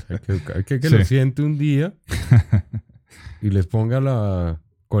educarlos. Hay que lo siente un día y les ponga la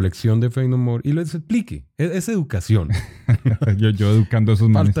colección de Faith No More y les explique. Es educación. yo educando a esos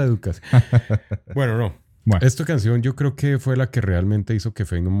manes. Falta de educación. Bueno, no. Bueno. Esta canción yo creo que fue la que realmente hizo que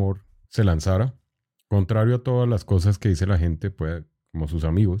Faith No More se lanzara. Contrario a todas las cosas que dice la gente, pues, como sus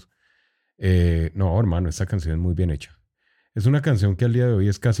amigos. No, hermano, esta canción es muy bien hecha. Es una canción que al día de hoy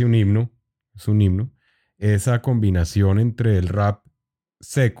es casi un himno. Es un himno. Esa combinación entre el rap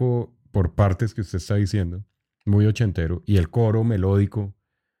seco por partes que usted está diciendo, muy ochentero, y el coro melódico,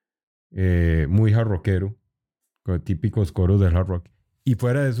 muy hard rockero, con típicos coros del hard rock. Y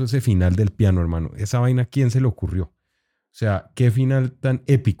fuera de eso, ese final del piano, hermano. Esa vaina, ¿quién se le ocurrió? O sea, qué final tan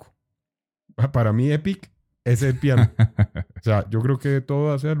épico. Para mí, epic es el piano. O sea, yo creo que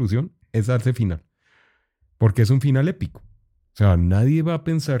todo hace alusión es a ese final. Porque es un final épico. O sea, nadie va a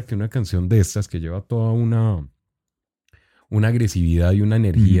pensar que una canción de estas que lleva toda una agresividad y una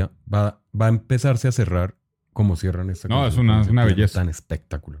energía va a empezarse a cerrar como cierran esta canción. No, es una belleza. Tan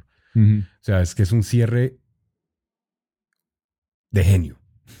espectacular. O sea, es que es un cierre de genio.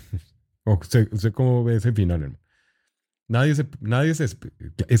 ¿Usted cómo ve ese final, hermano?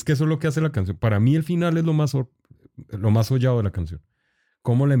 Es que eso es lo que hace la canción. Para mí el final es lo más hollado de la canción.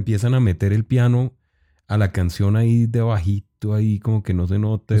 Cómo le empiezan a meter el piano a la canción ahí de bajito, ahí como que no se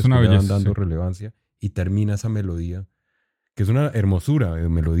note, es una belleza, dando relevancia, y termina esa melodía, que es una hermosura de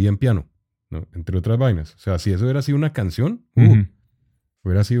melodía en piano, ¿no? Entre otras vainas. O sea, si eso hubiera sido una canción,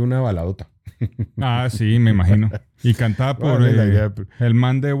 hubiera sido una baladota. Ah, sí, me imagino. Y cantada por el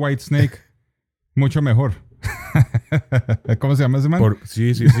man de Whitesnake, mucho mejor. ¿Cómo se llama ese man?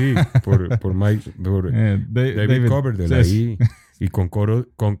 Sí. Por David Coverdale ahí. Y con coros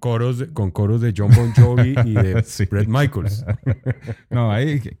de John Bon Jovi y de Bret Michaels. No,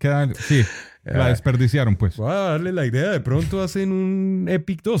 ahí queda... Sí, la desperdiciaron, pues. Voy a darle la idea. De pronto hacen un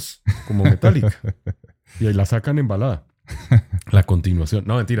Epic 2, como Metallica. Y ahí la sacan en balada. La continuación.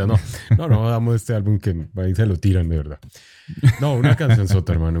 No, mentira, no. No, damos este álbum que ahí se lo tiran, de verdad. No, una canción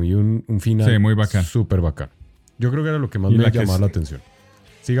sota, hermano. Y un final muy bacán. Súper bacán. Yo creo que era lo que más me llamaba la atención.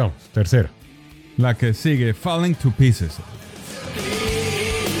 Sigamos. Tercera. La que sigue, Falling to Pieces.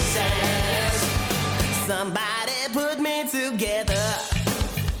 Somebody put me together.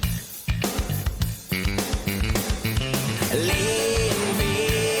 Laying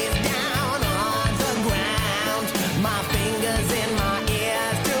face down on the ground. My fingers in my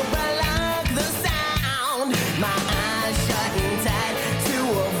ears to block the sound. My eyes shutting tight to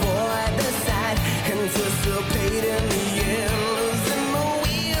avoid the sight. Anticipating the end, losing the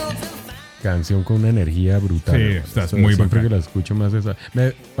will to find. Canción con una energía brutal. Sí, estás muy siempre bacán. que la escucho más esa.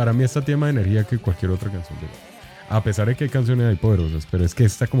 Para mí esta tiene más energía que cualquier otra canción. A pesar de que hay canciones ahí poderosas, pero es que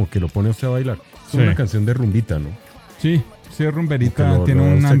esta como que lo pone a usted a bailar. Es una canción de rumbita, ¿no? Sí, rumberita, tiene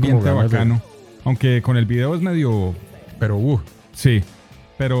un ambiente bacano. Aunque con el video es medio... Pero Sí,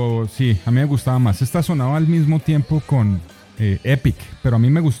 pero sí, a mí me gustaba más. Esta sonaba al mismo tiempo con Epic, pero a mí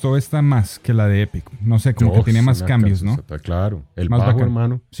me gustó esta más que la de Epic. No sé, como que tiene más cambios, ¿no? Está claro. El más bajo, bacán.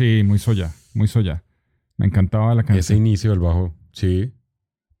 hermano. Sí, muy soya. Me encantaba la canción. Ese inicio del bajo, sí.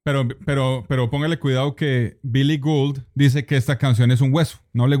 Pero póngale cuidado que Billy Gould dice que esta canción es un hueso.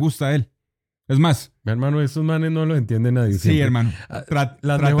 No le gusta a él. Es más... Mi hermano, estos manes no los entiende nadie. Sí, siempre. hermano.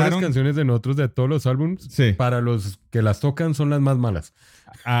 Las mejores canciones de nosotros, de todos los álbumes, para los que las tocan son las más malas.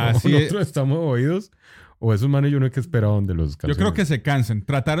 Así nosotros estamos oídos, o esos manes yo no he que esperado donde los canciones. Yo creo que se cansan.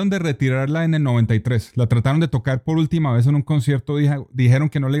 Trataron de retirarla en el 93. La trataron de tocar por última vez en un concierto. Dijeron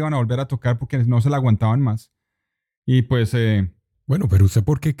que no le iban a volver a tocar porque no se la aguantaban más. Y pues... Bueno, pero ¿usted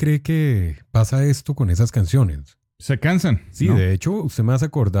por qué cree que pasa esto con esas canciones? Se cansan. Sí, ¿no? De hecho, usted me hace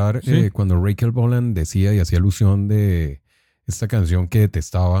acordar cuando Rachel Bolan decía y hacía alusión de esta canción que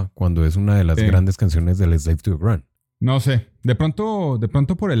detestaba cuando es una de las grandes canciones de Let's Slave to the Ground. No sé. De pronto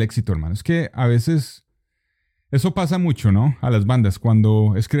por el éxito, hermano. Es que a veces eso pasa mucho, ¿no? A las bandas.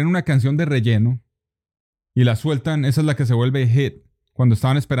 Cuando escriben una canción de relleno y la sueltan, esa es la que se vuelve hit. Cuando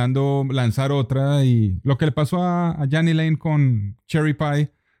estaban esperando lanzar otra y lo que le pasó a Janny Lane con Cherry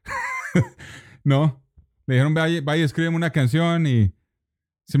Pie. ¿No? Le dijeron, vaya y escríbeme una canción y...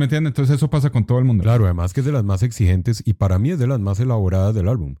 ¿Sí me entienden? Entonces eso pasa con todo el mundo. Claro, además que es de las más exigentes y para mí es de las más elaboradas del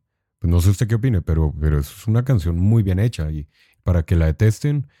álbum. Pues no sé usted qué opine, pero es una canción muy bien hecha y para que la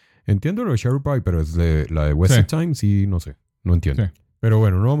detesten, entiendo lo de Cherry Pie, pero es la de Wasted Time, sí, no sé, no entiendo. Sí. Pero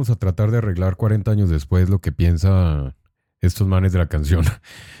bueno, no vamos a tratar de arreglar 40 años después lo que piensa estos manes de la canción.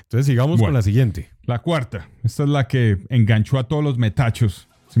 Entonces sigamos con la siguiente. La cuarta. Esta es la que enganchó a todos los metachos.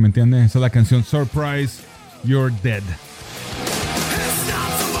 ¿Sí me entienden? Esa es la canción Surprise, You're Dead. It's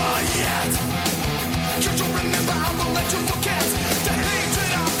not over yet. You don't remember, I won't let you forget.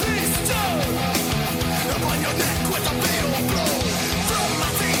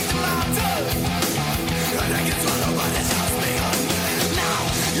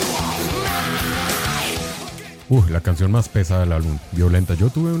 La canción más pesada del álbum, Violenta. Yo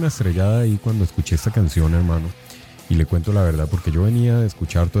tuve una estrellada ahí cuando escuché esta canción, hermano. Y le cuento la verdad, porque yo venía de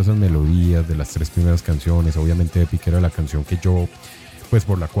escuchar todas esas melodías de las 3 primeras canciones. Obviamente Epic era la canción que yo, pues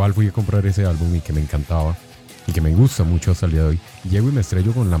por la cual fui a comprar ese álbum y que me encantaba. Y que me gusta mucho hasta el día de hoy. Y llego y me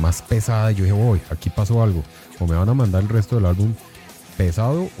estrello con la más pesada y yo dije, aquí pasó algo. O me van a mandar el resto del álbum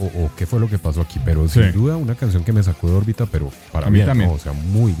pesado o qué fue lo que pasó aquí. Pero sin duda una canción que me sacó de órbita, pero para mí también. No, o sea,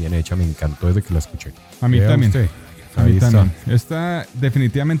 muy bien hecha, me encantó desde que la escuché. A mí también. Usted. A mí también. Está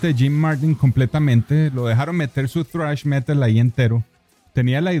definitivamente Jim Martin completamente. Lo dejaron meter su thrash metal ahí entero.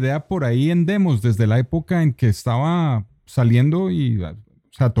 Tenía la idea por ahí en demos desde la época en que estaba saliendo y, o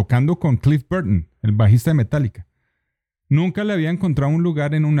sea, tocando con Cliff Burton, el bajista de Metallica. Nunca le había encontrado un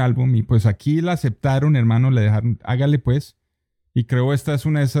lugar en un álbum y pues aquí la aceptaron, hermano, le dejaron, hágale pues. Y creo esta es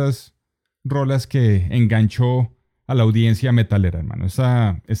una de esas rolas que enganchó a la audiencia metalera, hermano.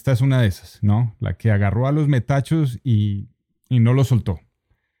 Esta es una de esas, ¿no? La que agarró a los metachos y no lo soltó.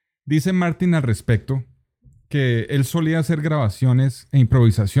 Dice Martin al respecto que él solía hacer grabaciones e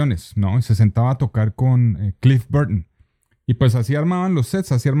improvisaciones, ¿no? Y se sentaba a tocar con Cliff Burton. Y pues así armaban los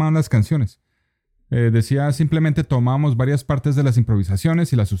sets, así armaban las canciones. Decía simplemente tomábamos varias partes de las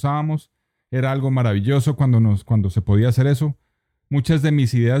improvisaciones y las usábamos. Era algo maravilloso cuando se podía hacer eso. Muchas de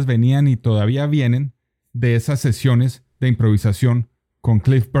mis ideas venían y todavía vienen de esas sesiones de improvisación con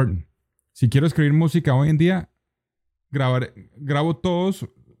Cliff Burton. Si quiero escribir música hoy en día, grabo todos,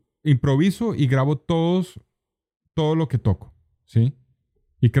 improviso y grabo todo lo que toco, ¿sí?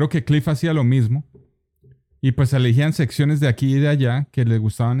 Y creo que Cliff hacía lo mismo. Y pues elegían secciones de aquí y de allá que le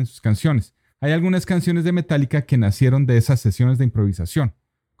gustaban en sus canciones. Hay algunas canciones de Metallica que nacieron de esas sesiones de improvisación,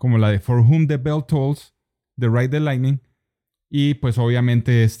 como la de For Whom the Bell Tolls, de Ride the Lightning, y pues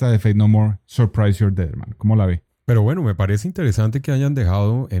obviamente esta de Faith No More, Surprise You're Dead, hermano. ¿Cómo la ve? Pero bueno, me parece interesante que hayan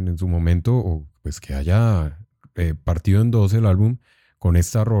dejado en su momento, o pues que haya partido en dos el álbum con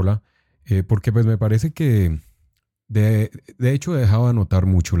esta rola, porque pues me parece que de hecho dejaba notar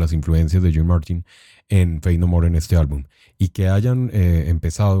mucho las influencias de Jim Martin en Faith No More en este álbum, y que hayan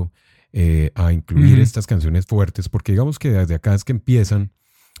empezado a incluir estas canciones fuertes, porque digamos que desde acá es que empiezan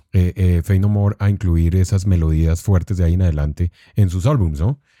Faith No More a incluir esas melodías fuertes de ahí en adelante en sus álbums,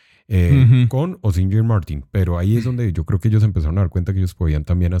 ¿no? Con o sin Jim Martin, pero ahí es donde yo creo que ellos empezaron a dar cuenta que ellos podían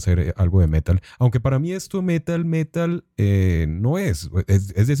también hacer algo de metal, aunque para mí esto metal no es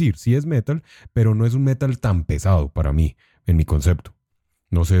decir, sí es metal, pero no es un metal tan pesado para mí, en mi concepto.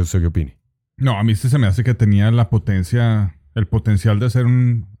 No sé usted qué opine. No, a mí se me hace que tenía el potencial de ser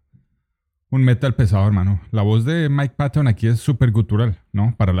un metal pesado, hermano. La voz de Mike Patton aquí es súper gutural,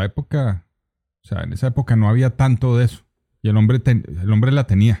 ¿no? Para la época, o sea, en esa época no había tanto de eso, y el hombre la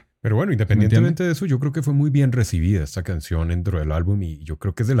tenía. Pero bueno, independientemente de eso, yo creo que fue muy bien recibida esta canción dentro del álbum, y yo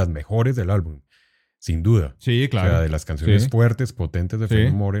creo que es de las mejores del álbum, sin duda. Sí, claro. O sea, de las canciones fuertes, potentes de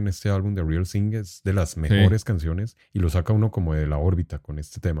Faith No More en este álbum de Real Thing, es de las mejores canciones, y lo saca uno como de la órbita con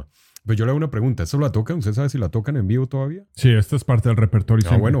este tema. Pues yo le hago una pregunta, ¿eso la tocan? ¿Usted sabe si la tocan en vivo todavía? Sí, esta es parte del repertorio.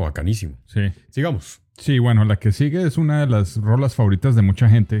 Bueno, bacanísimo. Sí. Sigamos. Sí, bueno, la que sigue es una de las rolas favoritas de mucha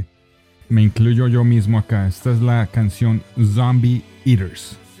gente. Me incluyo yo mismo acá. Esta es la canción Zombie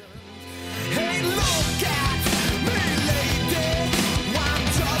Eaters. Hey, look at me, lady. I'm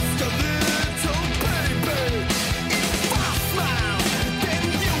just a little baby. If I smile, then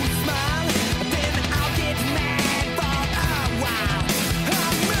you smile. Then I'll get mad for a while.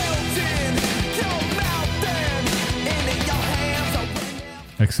 I'm melting, you're melting. In your hands,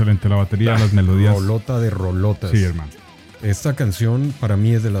 Excelente, la batería, las melodías. Rolota de rolotas. Sí, hermano. Esta canción para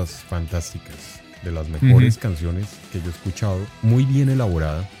mí es de las fantásticas, de las mejores canciones que yo he escuchado, muy bien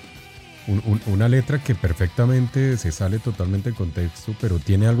elaborada, una letra que perfectamente se sale totalmente del contexto, pero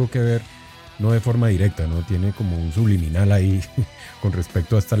tiene algo que ver, no de forma directa, ¿no? Tiene como un subliminal ahí con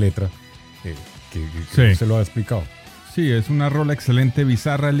respecto a esta letra que se lo ha explicado. Sí, es una rola excelente,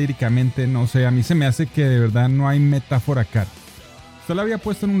 bizarra líricamente, no sé, a mí se me hace que de verdad no hay metáfora acá. Usted la había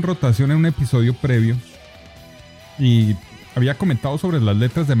puesto en una rotación en un episodio previo y había comentado sobre las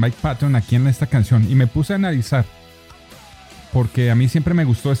letras de Mike Patton aquí en esta canción, y me puse a analizar, porque a mí siempre me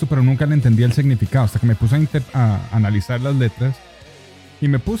gustó esto, pero nunca le entendía el significado, hasta que me puse a analizar las letras y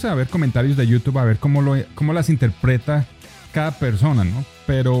me puse a ver comentarios de YouTube a ver cómo las interpreta cada persona, ¿no?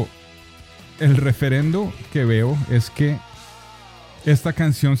 Pero el referendo que veo es que esta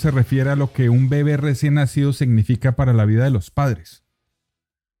canción se refiere a lo que un bebé recién nacido significa para la vida de los padres.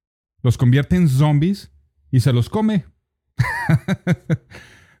 Los convierte en zombies y se los come.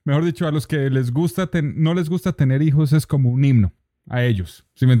 Mejor dicho, a los que no les gusta tener hijos es como un himno a ellos.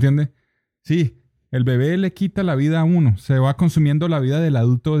 ¿Sí me entiende? Sí, el bebé le quita la vida a uno. Se va consumiendo la vida del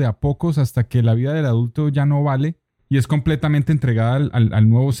adulto de a pocos hasta que la vida del adulto ya no vale y es completamente entregada al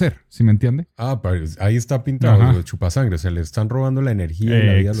nuevo ser, ¿sí me entiende? Ah, pues ahí está pintado, Ajá. los chupasangre. Se le están robando la energía y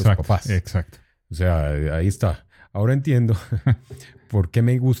la vida a los papás. Exacto. O sea, ahí está. Ahora entiendo por qué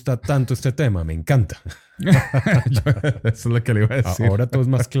me gusta tanto este tema. Me encanta. Eso es lo que le iba a decir. Ahora todo es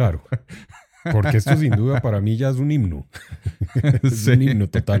más claro. Porque esto sin duda para mí ya es un himno. Es Sí. un himno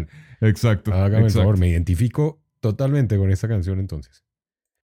total. Exacto. Hágame el exacto. favor, me identifico totalmente con esta canción entonces.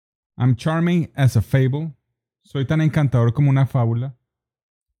 I'm charming as a fable. Soy tan encantador como una fábula,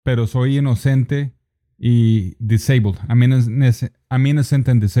 pero soy inocente y disabled. I'm innocent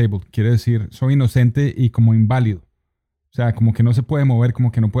and disabled. Quiere decir, soy inocente y como inválido. O sea, como que no se puede mover,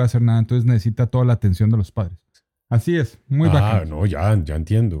 como que no puede hacer nada, entonces necesita toda la atención de los padres. Así es, muy bacán. No, ya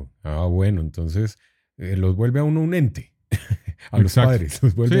entiendo. Bueno, entonces los vuelve a uno un ente. A los Exacto. padres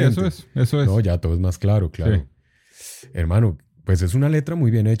los vuelve Sí, entes. eso es. No, ya todo es más claro, claro. Sí. Hermano, pues es una letra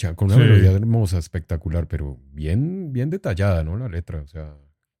muy bien hecha, con una Sí. melodía hermosa, espectacular, pero bien detallada, ¿no? La letra, o sea,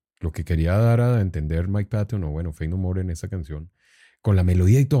 lo que quería dar a entender Mike Patton, o bueno, Faith No More en esa canción, con la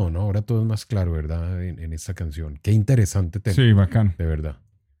melodía y todo, ¿no? Ahora todo es más claro, ¿verdad? En esta canción. Qué interesante tema, Sí, bacán. de verdad.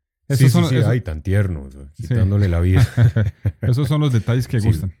 Esos Sí, ay, tan tierno, o sea, Sí. quitándole la vida. Esos son los detalles que Sí.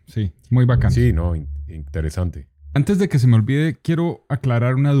 gustan. Sí, muy bacán. Sí, no, interesante. Antes de que se me olvide, quiero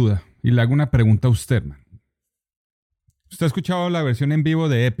aclarar una duda y le hago una pregunta a usted, man. ¿Usted ha escuchado la versión en vivo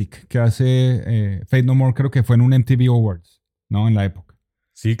de Epic que hace Faith No More? Creo que fue en un MTV Awards, ¿no? En la época.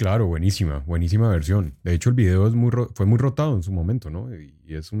 Sí, claro, buenísima versión. De hecho, el video es fue muy rotado en su momento, ¿no?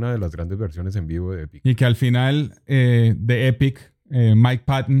 Y es una de las grandes versiones en vivo de Epic. Y que al final de Epic, Mike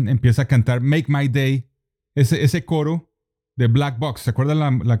Patton empieza a cantar Make My Day, ese coro de Black Box. ¿Se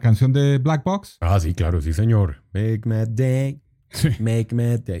acuerdan la canción de Black Box? Ah, sí, claro, sí, señor. Make my day. Sí. Make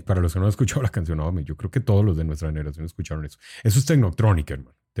my day. Para los que no han escuchado la canción, no, yo creo que todos los de nuestra generación escucharon eso. Eso es Technotronic,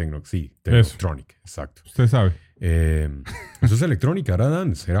 hermano. Technotronic, exacto. Usted sabe. Eso es electrónica, era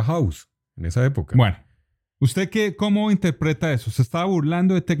dance, era house en esa época. Bueno, ¿usted cómo interpreta eso? ¿Se estaba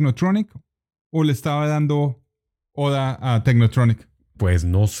burlando de Technotronic o le estaba dando oda a Technotronic? Pues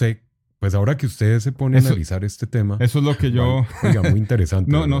no sé. Pues ahora que usted se pone a analizar este tema. Eso es lo que yo... Oiga, muy interesante.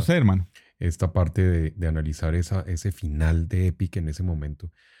 No sé, hermano. Esta parte de analizar ese final de Epic en ese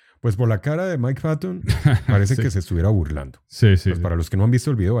momento. Pues por la cara de Mike Patton, parece Sí. que se estuviera burlando. Sí. Pues para los que no han visto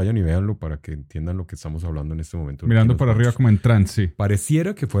el video, vayan y véanlo para que entiendan lo que estamos hablando en este momento. Mirando Aquí en por Los arriba Guanchos. como en trance, sí.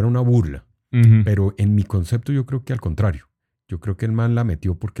 Pareciera que fuera una burla, Ujú. pero en mi concepto yo creo que al contrario. Yo creo que el man la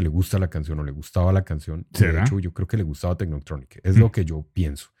metió porque le gusta la canción o le gustaba la canción. De ¿Será? hecho, yo creo que le gustaba Technotronic. Es lo que yo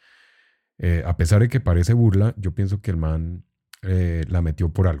pienso. A pesar de que parece burla, yo pienso que el man la metió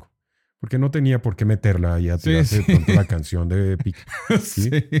por algo. Porque no tenía por qué meterla ahí a tirarse de pronto la canción de Epic. ¿Sí?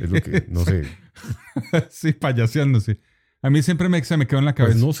 Es lo que, no sé. Sí, payaseando, sí. A mí siempre se me quedó en la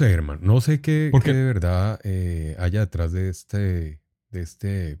cabeza. Pues no sé, hermano. No sé qué ¿Por qué? de verdad haya detrás de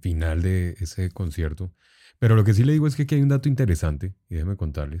este final de ese concierto. Pero lo que sí le digo es que aquí hay un dato interesante, y déjenme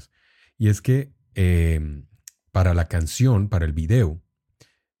contarles. Y es que para la canción, para el video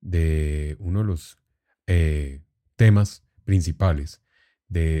de uno de los temas principales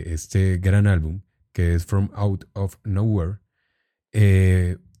de este gran álbum, que es From Out of Nowhere,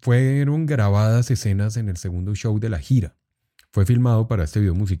 fueron grabadas escenas en el segundo show de la gira. Fue filmado para este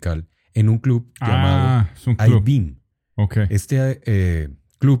video musical en un club llamado es un club. iBeam. Ok. Este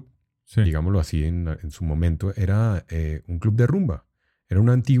club, Sí. digámoslo así en su momento, era un club de rumba. Era un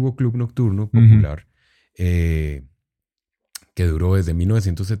antiguo club nocturno popular que duró desde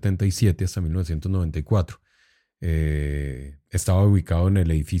 1977 hasta 1994. Estaba ubicado en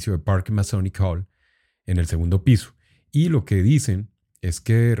el edificio de Park Masonic Hall, en el segundo piso. Y lo que dicen es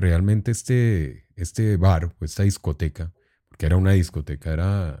que realmente este bar o esta discoteca, porque era una discoteca,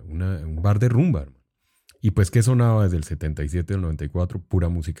 era un bar de rumba, hermano. Y pues que sonaba desde el 77 al 94, pura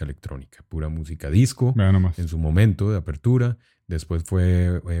música electrónica, pura música disco, Vea nomás. en su momento de apertura. Después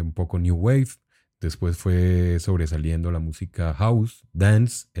fue un poco New Wave. Después fue sobresaliendo la música house,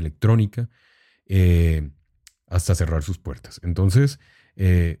 dance, electrónica, hasta cerrar sus puertas. Entonces,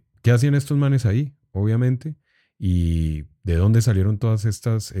 ¿qué hacían estos manes ahí? Obviamente. ¿Y de dónde salieron todas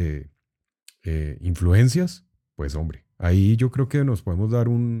estas influencias? Pues hombre, ahí yo creo que nos podemos dar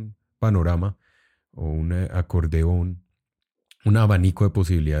un panorama o un acordeón, un abanico de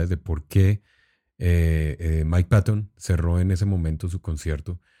posibilidades de por qué Mike Patton cerró en ese momento su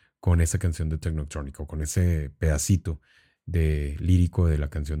concierto con esa canción de Technotronic o con ese pedacito de lírico de la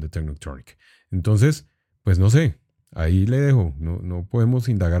canción de Technotronic. Entonces, pues no sé, ahí le dejo, no podemos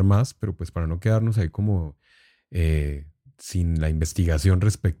indagar más, pero pues para no quedarnos ahí como sin la investigación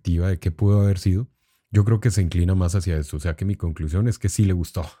respectiva de qué pudo haber sido, yo creo que se inclina más hacia eso. O sea que mi conclusión es que sí le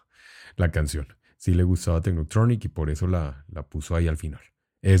gustó la canción. Sí le gustaba Technotronic y por eso la puso ahí al final.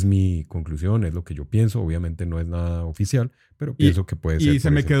 Es mi conclusión, es lo que yo pienso. Obviamente no es nada oficial, pero pienso que puede ser. Y se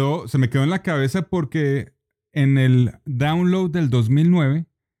me quedó en la cabeza porque en el download del 2009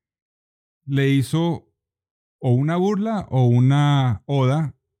 le hizo o una burla o una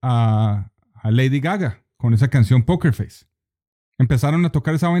oda a Lady Gaga con esa canción Poker Face. Empezaron a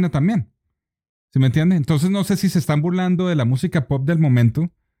tocar esa vaina también. ¿Sí me entiende? Entonces no sé si se están burlando de la música pop del momento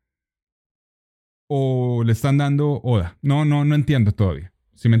o le están dando oda. No entiendo todavía.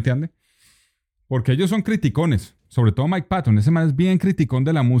 ¿Sí me entiende? Porque ellos son criticones. Sobre todo Mike Patton. Ese man es bien criticón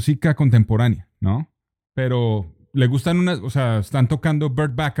de la música contemporánea, ¿no? Pero le gustan están tocando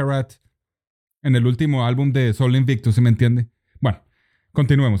Burt Bacharach en el último álbum de Soul Invictus, ¿sí me entiende? Bueno,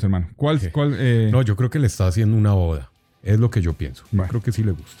 continuemos, hermano. No, yo creo que le está haciendo una oda. Es lo que yo pienso. Bueno. Creo que sí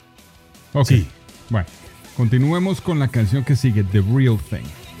le gusta. Ok. Sí. Bueno, continuemos con la canción que sigue, The Real Thing.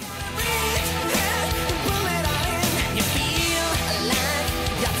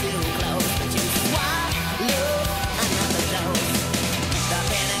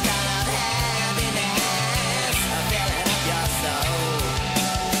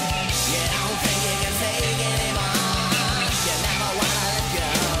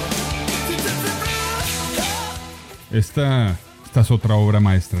 Esta es otra obra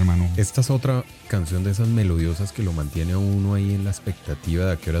maestra, hermano. Esta es otra canción de esas melodiosas que lo mantiene a uno ahí en la expectativa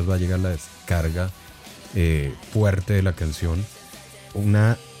de a qué horas va a llegar la descarga fuerte de la canción.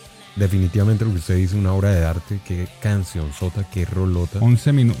 Definitivamente lo que usted dice, una obra de arte. Qué cancionzota, qué rolota.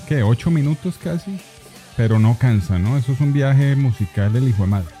 11 minutos, ¿qué? 8 minutos casi. Pero no cansa, ¿no? Eso es un viaje musical del hijo de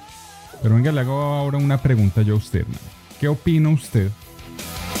madre. Pero venga, le hago ahora una pregunta yo a usted, hermano. ¿Qué opina usted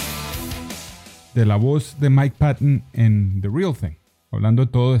de la voz de Mike Patton en The Real Thing? Hablando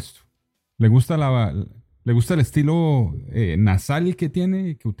de todo esto. ¿Le gusta el estilo nasal que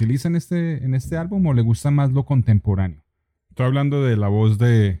tiene, que utiliza en este álbum, o le gusta más lo contemporáneo? Estoy hablando de la voz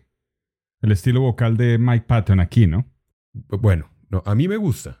el estilo vocal de Mike Patton aquí, ¿no? Bueno, no, a mí me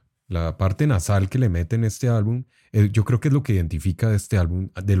gusta la parte nasal que le mete en este álbum. Yo creo que es lo que identifica de este álbum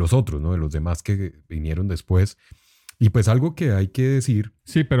de los otros, ¿no? De los demás que vinieron después. Y pues algo que hay que decir.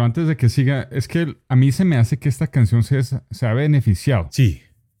 Sí, pero antes de que siga, es que a mí se me hace que esta canción se ha beneficiado. Sí.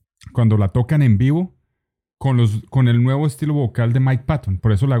 Cuando la tocan en vivo con el nuevo estilo vocal de Mike Patton.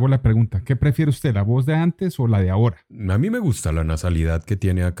 Por eso le hago la pregunta. ¿Qué prefiere usted, la voz de antes o la de ahora? A mí me gusta la nasalidad que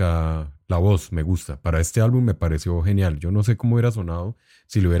tiene acá. La voz me gusta. Para este álbum me pareció genial. Yo no sé cómo hubiera sonado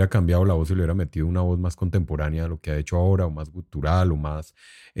si le hubiera cambiado la voz, si le hubiera metido una voz más contemporánea a lo que ha hecho ahora, o más gutural, o más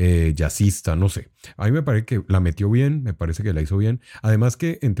jazzista, no sé. A mí me parece que la metió bien, me parece que la hizo bien. Además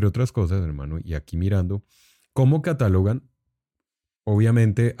que, entre otras cosas, hermano, y aquí mirando, cómo catalogan,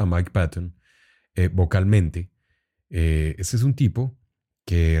 obviamente, a Mike Patton vocalmente. Ese es un tipo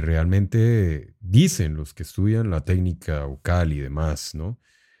que realmente dicen los que estudian la técnica vocal y demás, ¿no?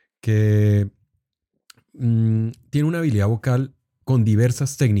 Que tiene una habilidad vocal con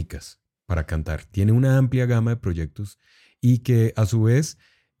diversas técnicas para cantar. Tiene una amplia gama de proyectos y que a su vez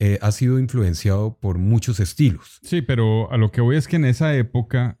ha sido influenciado por muchos estilos. Sí, pero a lo que voy es que en esa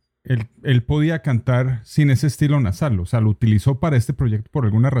época él podía cantar sin ese estilo nasal. O sea, lo utilizó para este proyecto por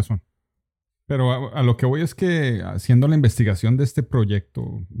alguna razón. Pero a lo que voy es que haciendo la investigación de este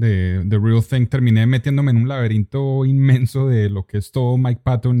proyecto de The Real Thing, terminé metiéndome en un laberinto inmenso de lo que es todo Mike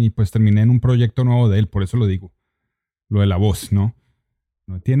Patton y pues terminé en un proyecto nuevo de él, por eso lo digo. Lo de la voz, ¿no?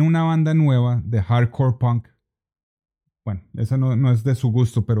 Tiene una banda nueva de hardcore punk. Bueno, esa no es de su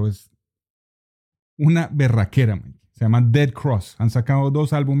gusto, pero es una berraquera, man. Se llama Dead Cross. Han sacado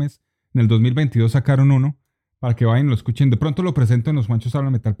 2 álbumes. En el 2022 sacaron uno. Para que vayan y lo escuchen. De pronto lo presento en Los Juanchos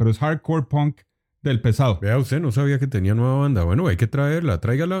Hablan Metal, pero es hardcore punk del pesado. Vea, usted no sabía que tenía nueva banda. Bueno, hay que traerla.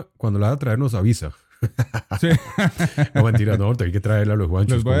 Tráigala. Cuando la haga traer nos avisa. Sí. No, mentira, no. Hay que traerla a Los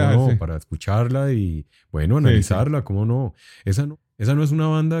Juanchos. ¿Cómo no? Sí. Para escucharla y, bueno, analizarla. Sí. ¿Cómo no? Esa no es una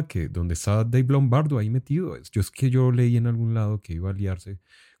banda donde está Dave Lombardo ahí metido. Yo leí en algún lado que iba a aliarse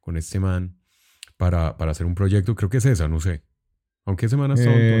con este man para hacer un proyecto. Creo que es esa, no sé. Aunque ese man ha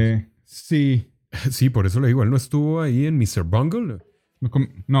estado entonces. Sí. Sí, por eso le digo, él no estuvo ahí en Mr. Bungle.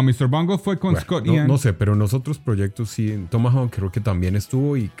 No, Mr. Bungle fue con Scott Ian. No sé, pero en los otros proyectos sí, en Tomahawk creo que también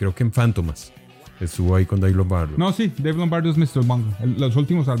estuvo, y creo que en Phantomas estuvo ahí con Dave Lombardo. No, sí, Dave Lombardo es Mr. Bungle, los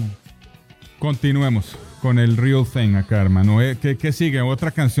últimos álbumes. Continuemos con el Real Thing acá, hermano. ¿Qué sigue?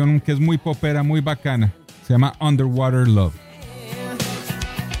 Otra canción que es muy popera, muy bacana. Se llama Underwater Love.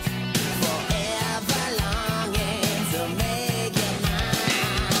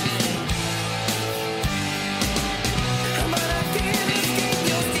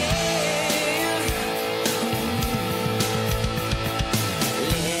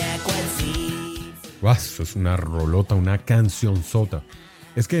 Eso es una rolota, una cancionzota.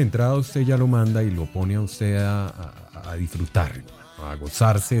 Es que de entrada usted ya lo manda y lo pone a usted a disfrutar, a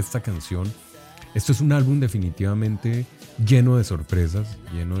gozarse esta canción. Esto es un álbum definitivamente lleno de sorpresas,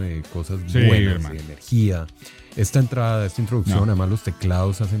 lleno de cosas buenas, hermano. De energía. Esta entrada, esta introducción, además los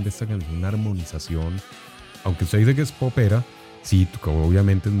teclados hacen de esta canción una armonización. Aunque usted dice que es popera, sí,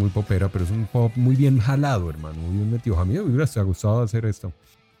 obviamente es muy popera, pero es un pop muy bien jalado, hermano, muy bien metido. A mí me hubiera gustado hacer esto.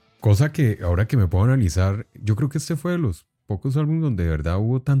 Cosa que ahora que me puedo analizar, yo creo que este fue de los pocos álbumes donde de verdad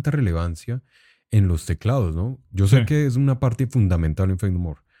hubo tanta relevancia en los teclados, ¿no? Yo sé que es una parte fundamental en Fade No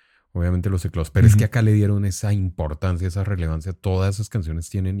More, obviamente los teclados, pero es que acá le dieron esa importancia, esa relevancia, todas esas canciones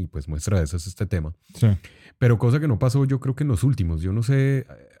tienen, y pues muestra de eso es este tema. Sí. Pero cosa que no pasó yo creo que en los últimos, yo no sé,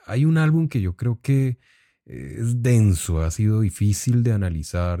 hay un álbum que yo creo que es denso, ha sido difícil de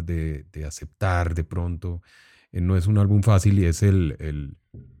analizar, de aceptar de pronto, no es un álbum fácil y es el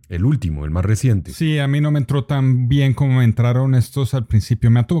último, el más reciente. Sí, a mí no me entró tan bien como me entraron estos al principio.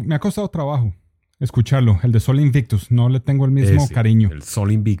 Me ha costado trabajo escucharlo. El de Sol Invictus. No le tengo el mismo cariño. El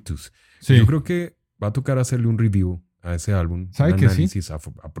Sol Invictus. Sí. Yo creo que va a tocar hacerle un review a ese álbum. ¿Sabe que sí? Un análisis a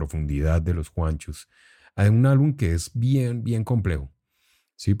profundidad de los Juanchos. Hay un álbum que es bien, bien complejo.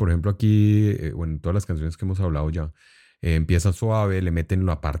 Sí, por ejemplo aquí, en todas las canciones que hemos hablado ya, empieza suave, le meten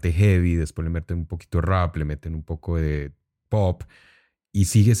la parte heavy, después le meten un poquito de rap, le meten un poco de pop. Y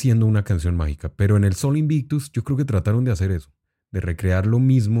sigue siendo una canción mágica. Pero en el Sol Invictus yo creo que trataron de hacer eso. De recrear lo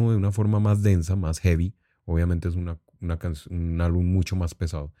mismo de una forma más densa, más heavy. Obviamente es un álbum mucho más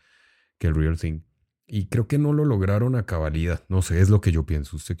pesado que el Real Thing. Y creo que no lo lograron a cabalidad. No sé, es lo que yo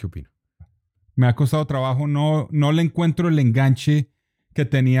pienso. ¿Usted qué opina? Me ha costado trabajo. No le encuentro el enganche que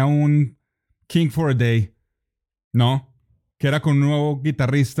tenía un King for a Day. No. Que era con un nuevo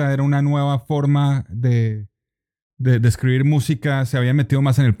guitarrista. Era una nueva forma de escribir música, se había metido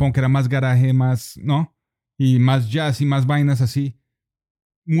más en el punk, era más garaje, más, ¿no? Y más jazz y más vainas así.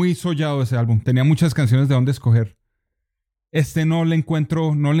 Muy sollado ese álbum. Tenía muchas canciones de dónde escoger. No le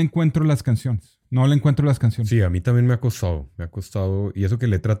encuentro las canciones. No le encuentro las canciones. Sí, a mí también me ha costado. Y eso que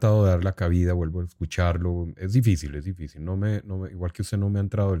le he tratado de dar la cabida, vuelvo a escucharlo. Es difícil. Igual que usted no me ha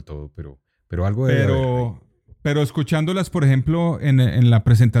entrado del todo, pero algo de... Pero escuchándolas, por ejemplo, en la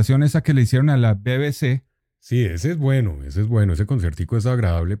presentación esa que le hicieron a la BBC... Sí, ese es bueno, ese concertico es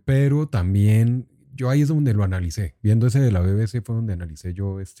agradable, pero también yo ahí es donde lo analicé. Viendo ese de la BBC fue donde analicé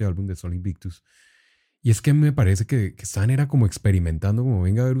yo este álbum de Sol Invictus. Y es que me parece que Stan era como experimentando, como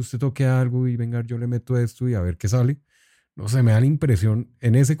venga a ver usted toque algo y venga yo le meto esto y a ver qué sale. No sé, me da la impresión,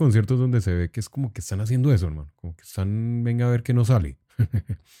 en ese concierto es donde se ve que es como que están haciendo eso, hermano. Como que están, venga a ver qué no sale.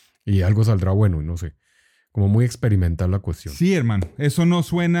 Y algo saldrá bueno, y no sé. Como muy experimental la cuestión. Sí, hermano, eso no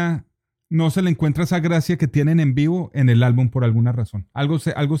suena... No se le encuentra esa gracia que tienen en vivo en el álbum por alguna razón. Algo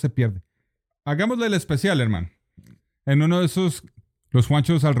se pierde. Hagámosle el especial, hermano. En uno de esos, los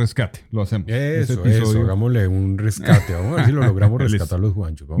Juanchos al rescate. Lo hacemos. Eso. Hagámosle un rescate. Vamos a ver si lo logramos rescatar los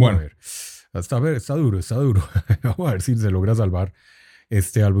Juanchos. Vamos a ver. Está duro. Vamos a ver si se logra salvar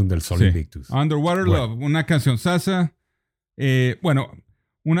este álbum del Sol Invictus. Underwater Love, una canción sasa.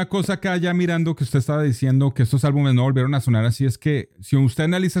 Una cosa acá ya mirando que usted estaba diciendo que estos álbumes no volvieron a sonar así es que si usted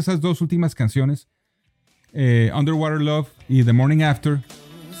analiza esas dos últimas canciones, Underwater Love y The Morning After,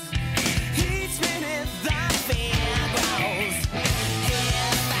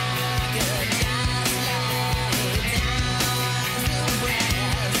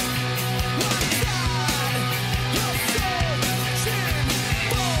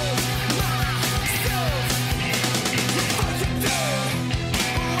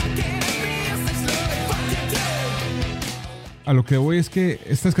 a lo que voy es que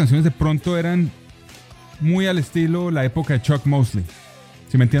estas canciones de pronto eran muy al estilo la época de Chuck Mosley.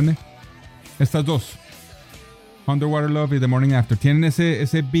 ¿Sí me entiende? Estas dos, Underwater Love y The Morning After, tienen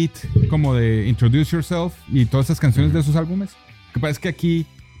ese beat como de Introduce Yourself y todas esas canciones de esos álbumes. Lo que pasa es que aquí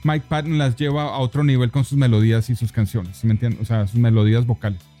Mike Patton las lleva a otro nivel con sus melodías y sus canciones. ¿Sí me entiende? O sea, sus melodías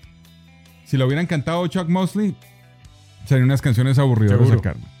vocales. Si lo hubieran cantado Chuck Mosley, serían unas canciones aburridas de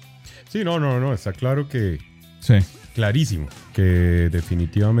sacar. Sí, no, está claro que... Sí. Clarísimo que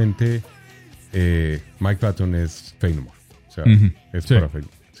definitivamente Mike Patton es Fade No More. O sea, es para Fade No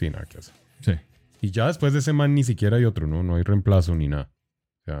More. Sí, nada que hacer. Sí. Y ya después de ese man ni siquiera hay otro, ¿no? No hay reemplazo ni nada.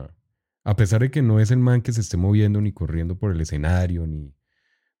 O sea, a pesar de que no es el man que se esté moviendo ni corriendo por el escenario, ni...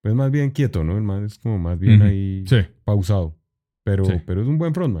 Pues más bien quieto, ¿no? El man es como más bien ahí pausado. Pero es un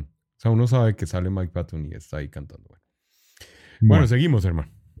buen frontman. O sea, uno sabe que sale Mike Patton y está ahí cantando. Bueno, seguimos,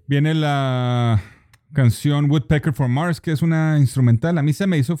 hermano. Viene la... canción Woodpecker for Mars, que es una instrumental. A mí se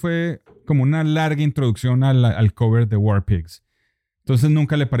me hizo fue como una larga introducción al cover de War Pigs. Entonces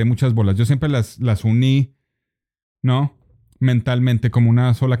nunca le paré muchas bolas. Yo siempre las uní, ¿no? Mentalmente como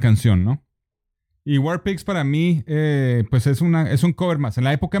una sola canción, ¿no? Y War Pigs para mí, pues es un cover más. En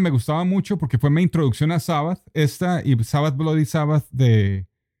la época me gustaba mucho porque fue mi introducción a Sabbath. Esta y Sabbath Bloody Sabbath de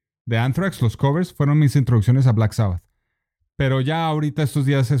Anthrax, los covers, fueron mis introducciones a Black Sabbath. Pero ya ahorita estos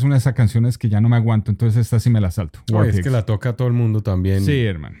días es una de esas canciones que ya no me aguanto, entonces esta sí me la salto. No, es que la toca todo el mundo también. Sí,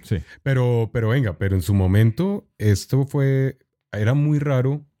 hermano, sí. Pero venga, pero en su momento era muy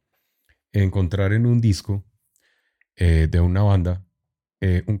raro encontrar en un disco de una banda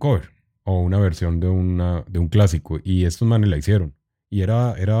un cover o una versión de un clásico, y estos manes la hicieron. Y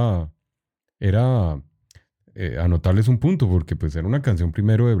era anotarles un punto, porque pues era una canción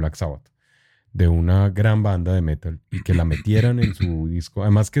primero de Black Sabbath, de una gran banda de metal, y que la metieran en su disco.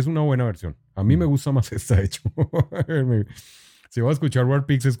 Además que es una buena versión. A mí me gusta más esta, de hecho. Si voy a escuchar War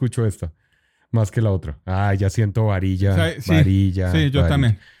Pigs, escucho esta más que la otra. Ya siento varilla, O sea, sí, varilla. Sí, yo varilla.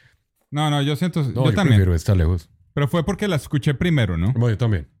 también. No, yo siento... No, yo también. prefiero esta lejos. Pero fue porque la escuché primero, ¿no? Bueno, yo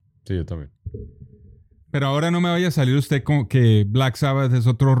también. Sí, yo también. Pero ahora no me vaya a salir usted con que Black Sabbath es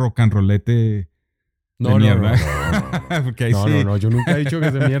otro rock and rollete No, mierda. no. Porque ahí sí. No, yo nunca he dicho que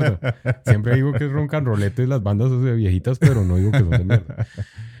es de mierda. Siempre digo que es rock and rollete las bandas de viejitas, pero no digo que son de mierda.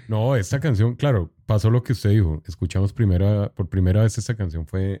 No, esta canción, claro, pasó lo que usted dijo. Escuchamos por primera vez esta canción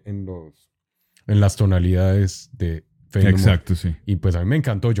fue en las tonalidades de Fade No More. Exacto, sí. Y pues a mí me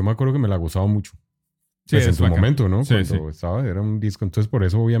encantó. Yo me acuerdo que me la gozaba mucho. Sí, Pues en es su bacán. momento, ¿no? Sí, Cuando estaba, era un disco. Entonces, por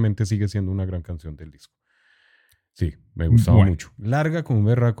eso obviamente sigue siendo una gran canción del disco. Sí, me gustaba mucho. Larga como un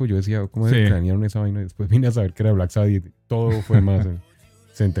berraco. Yo decía, ¿cómo se cranearon esa vaina? Y después vine a saber que era Black Sabbath y todo fue más...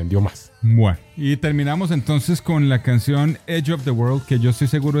 se entendió más. Bueno, y terminamos entonces con la canción Edge of the World, que yo estoy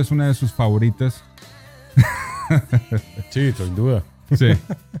seguro es una de sus favoritas. Sí, sin duda. Sí.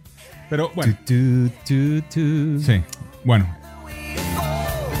 Pero bueno. Sí. Bueno.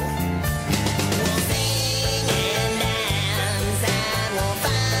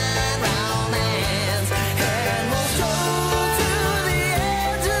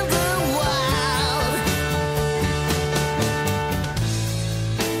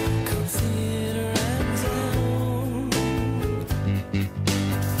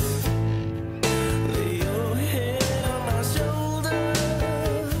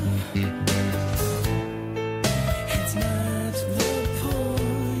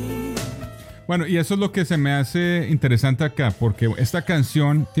 Bueno, y eso es lo que se me hace interesante acá, porque esta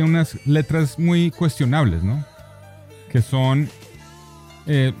canción tiene unas letras muy cuestionables, ¿no? Que son,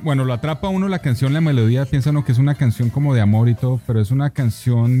 lo atrapa uno la canción, la melodía, piensa uno que es una canción como de amor y todo, pero es una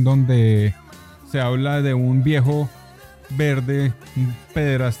canción donde se habla de un viejo verde, un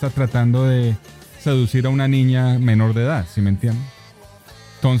pederasta tratando de seducir a una niña menor de edad, ¿sí me entienden?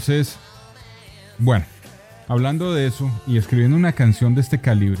 Entonces, bueno, hablando de eso y escribiendo una canción de este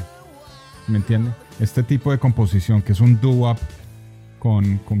calibre, ¿me entiende? Este tipo de composición que es un doo-wop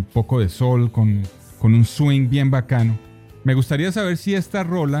con poco de soul, con un swing bien bacano. Me gustaría saber si esta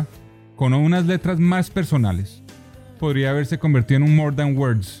rola, con unas letras más personales, podría haberse convertido en un More Than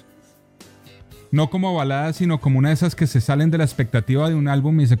Words. No como balada, sino como una de esas que se salen de la expectativa de un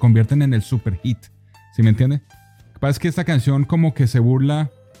álbum y se convierten en el super hit. ¿Sí me entiende? Lo que pasa es que esta canción como que se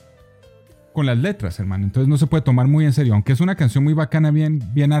burla con las letras, hermano. Entonces no se puede tomar muy en serio. Aunque es una canción muy bacana,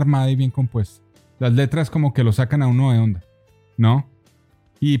 bien armada y bien compuesta. Las letras como que lo sacan a uno de onda, ¿no?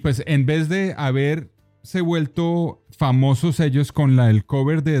 Y pues en vez de haberse vuelto famosos ellos con el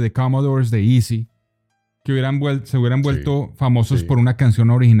cover de The Commodores de Easy, que se hubieran vuelto famosos por una canción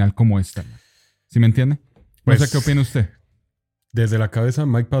original como esta. ¿Sí me entiende? Pues, no sé qué opina usted. ¿Desde la cabeza de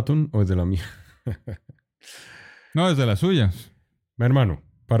Mike Patton o desde la mía? No, desde las suyas. Mi hermano,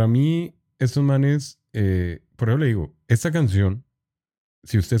 para mí... Estos manes, por eso le digo, esta canción,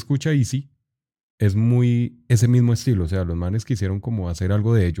 si usted escucha Easy, es muy ese mismo estilo. O sea, los manes quisieron como hacer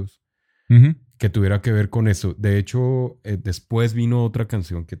algo de ellos que tuviera que ver con eso. De hecho, después vino otra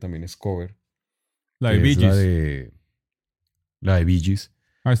canción que también es cover. La de Bee Gees. La de Bee Gees.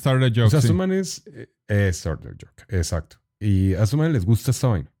 I Started a Joke. O sea, estos manes... Started a Joke, exacto. Y a estos manes les gusta esta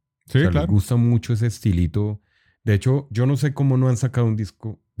vaina. Sí, o sea, claro. les gusta mucho ese estilito. De hecho, yo no sé cómo no han sacado un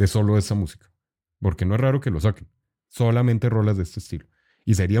disco de solo esa música. Porque no es raro que lo saquen. Solamente rolas de este estilo.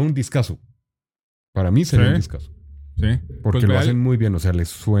 Y sería un discazo. Para mí sería un discazo. Sí. Porque pues lo hacen muy bien. O sea, les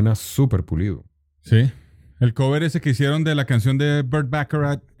suena súper pulido. Sí. El cover ese que hicieron de la canción de Burt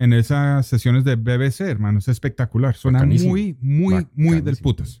Bacharach en esas sesiones de BBC, hermano, es espectacular. Suena Bacanísimo. muy del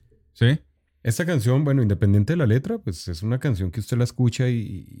putas. Sí. Esta canción, bueno, independiente de la letra, pues es una canción que usted la escucha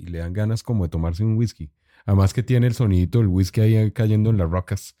y le dan ganas como de tomarse un whisky. Además que tiene el sonidito del whisky ahí cayendo en las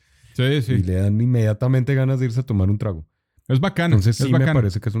rocas. Sí, sí. Y le dan inmediatamente ganas de irse a tomar un trago. Es bacano. Entonces sí es me bacano.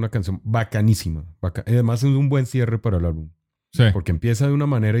 parece que es una canción bacanísima. Además es un buen cierre para el álbum. Sí. Porque empieza de una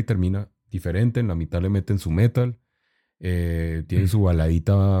manera y termina diferente. En la mitad le meten su metal. Tiene su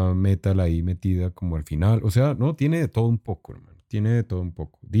baladita metal ahí metida como al final. O sea, no, tiene de todo un poco, hermano. Tiene de todo un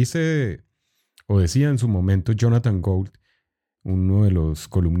poco. Dice, o decía en su momento Jonathan Gold, uno de los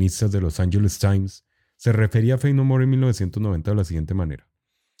columnistas de Los Angeles Times, se refería a Faith No More en 1990 de la siguiente manera.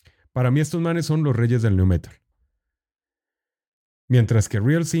 Para mí estos manes son los reyes del new metal. Mientras que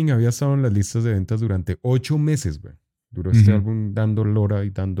Real Thing había estado en las listas de ventas durante 8 meses, güey. Duró este álbum dando lora y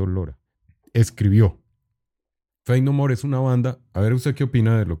dando lora. Escribió: Faith No More es una banda... A ver, ¿usted qué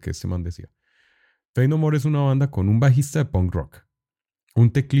opina de lo que este man decía? Faith No More es una banda con un bajista de punk rock,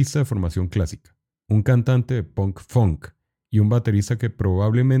 un teclista de formación clásica, un cantante de punk funk y un baterista que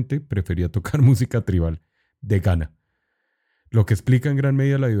probablemente prefería tocar música tribal de Ghana, lo que explica en gran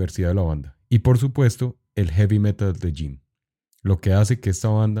medida la diversidad de la banda. Y por supuesto, el heavy metal de Jim, lo que hace que esta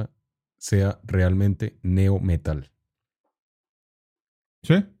banda sea realmente neo metal.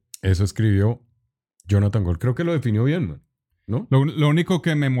 Sí. Eso escribió Jonathan Gold. Creo que lo definió bien, man, ¿no? Lo único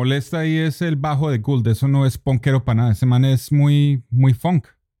que me molesta ahí es el bajo de Gould. Eso no es punkero para nada. Ese man es muy, muy funk.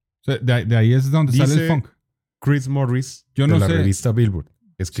 O sea, de ahí es donde sale el funk. Chris Morris, Yo no de la sé. revista Billboard,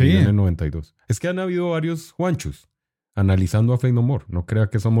 escribió Sí. en el 92. Es que han habido varios Juanchos analizando a Faith No More. No crea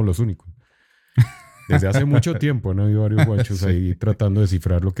que somos los únicos. Desde hace mucho tiempo han habido varios Juanchos Sí. ahí tratando de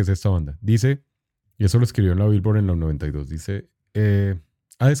descifrar lo que es esta banda. Dice, y eso lo escribió en la Billboard en los 92, dice,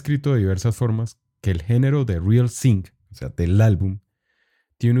 ha descrito de diversas formas que el género de Real Thing, o sea, del álbum,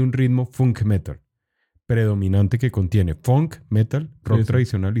 tiene un ritmo funk metal predominante que contiene funk, metal, rock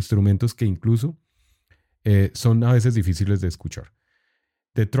tradicional, instrumentos que incluso son a veces difíciles de escuchar.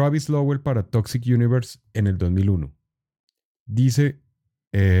 De Travis Lowell para Toxic Universe en el 2001. Dice,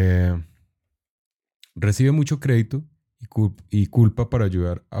 recibe mucho crédito y culpa para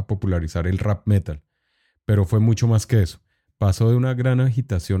ayudar a popularizar el rap metal, pero fue mucho más que eso. Pasó de una gran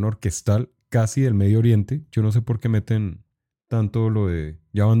agitación orquestal casi del Medio Oriente. Yo no sé por qué meten tanto lo de...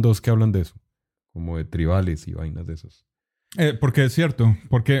 Ya van 2 que hablan de eso, como de tribales y vainas de esos. Porque es cierto.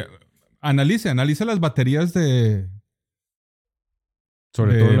 Porque analice las baterías de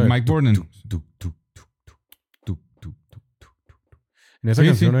Sobre todo la de Mike Burnham. En esa Sí,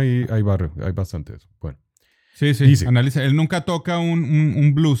 canción sí. hay bastante de eso. Bueno. Sí, sí. Dice, Analice. Él nunca toca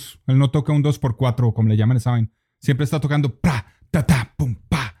un blues. Él no toca un 2x4, como le llaman, ¿saben? Siempre está tocando pra, ta, ta, pum,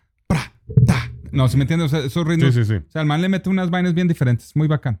 pa, pra, ta. No, ¿sí me entiendes? O sea, esos ritmos. Sí. O sea, el man le mete unas vainas bien diferentes. Muy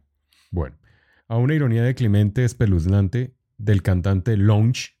bacán. Bueno, a una ironía de Clemente espeluznante del cantante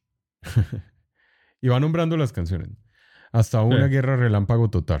Lounge. Y va nombrando las canciones. Hasta una guerra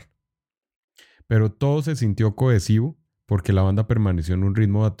relámpago total. Pero todo se sintió cohesivo porque la banda permaneció en un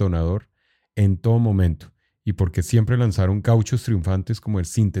ritmo atonador en todo momento y porque siempre lanzaron gauchos triunfantes como el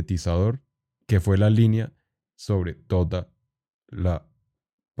sintetizador, que fue la línea sobre toda la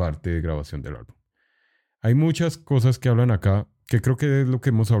parte de grabación del álbum. Hay muchas cosas que hablan acá, que creo que es lo que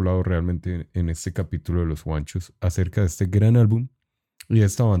hemos hablado realmente en este capítulo de Los Juanchos, acerca de este gran álbum y de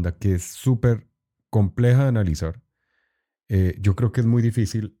esta banda que es súper compleja de analizar. Yo creo que es muy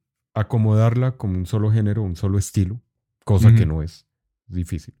difícil acomodarla como un solo género, un solo estilo, cosa que no es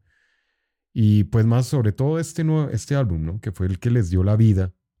difícil. Y pues más sobre todo este álbum, ¿no? Que fue el que les dio la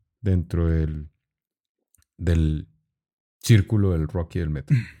vida dentro del círculo del rock y del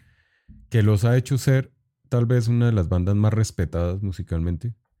metal, que los ha hecho ser tal vez una de las bandas más respetadas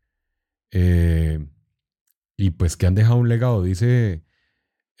musicalmente, y pues que han dejado un legado. Dice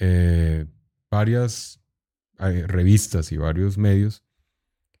varias revistas y varios medios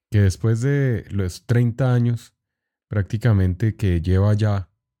que después de los 30 años prácticamente que lleva ya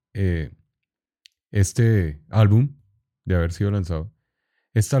este álbum de haber sido lanzado,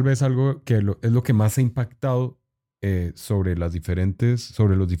 es tal vez algo que es lo que más ha impactado sobre los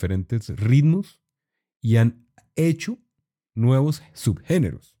diferentes ritmos y han hecho nuevos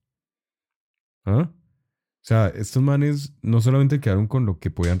subgéneros. ¿Ah? O sea, estos manes no solamente quedaron con lo que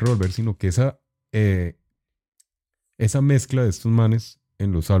podían revolver, sino que esa mezcla de estos manes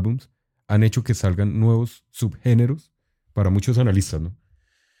en los álbums han hecho que salgan nuevos subgéneros para muchos analistas, ¿no?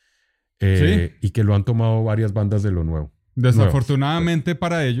 Sí. Y que lo han tomado varias bandas de lo nuevo. Desafortunadamente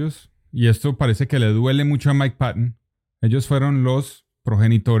para ellos, y esto parece que le duele mucho a Mike Patton, ellos fueron los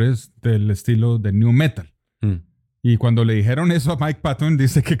progenitores del estilo de new metal. Y cuando le dijeron eso a Mike Patton,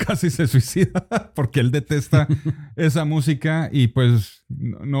 dice que casi se suicida porque él detesta esa música y pues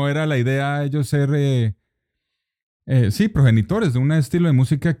no era la idea ellos ser, progenitores de un estilo de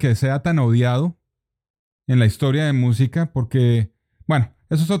música que sea tan odiado en la historia de música porque, bueno,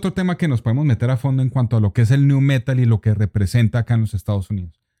 Eso es otro tema que nos podemos meter a fondo en cuanto a lo que es el new metal y lo que representa acá en los Estados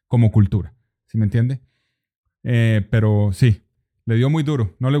Unidos como cultura. ¿Sí me entiende? Pero sí, le dio muy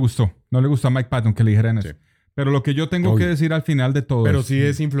duro. No le gustó. No le gustó a Mike Patton que le dijeran eso. Sí. Pero lo que yo tengo que decir al final de todo Pero sí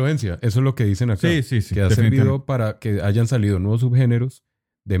es influencia. Eso es lo que dicen acá. Sí, Que ha servido para que hayan salido nuevos subgéneros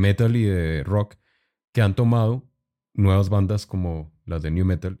de metal y de rock que han tomado nuevas bandas como las de new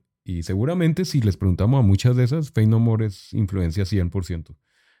metal. Y seguramente si les preguntamos a muchas de esas, Faith No More es influencia 100%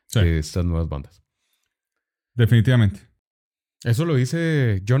 de estas nuevas bandas. Definitivamente. Eso lo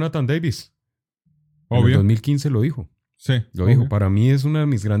dice Jonathan Davis. Obvio. En el 2015 lo dijo. Sí. Lo dijo. Para mí es una de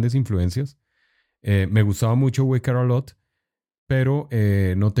mis grandes influencias. Me gustaba mucho We Care A Lot, pero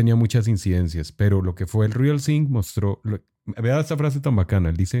no tenía muchas incidencias. Pero lo que fue el Real Thing mostró... Vea esta frase tan bacana.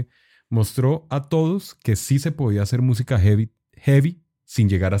 Él dice, mostró a todos que sí se podía hacer música heavy sin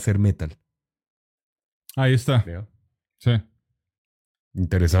llegar a ser metal. Ahí está. ¿Vea? Sí.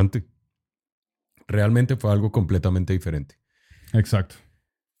 Interesante. Realmente fue algo completamente diferente. Exacto.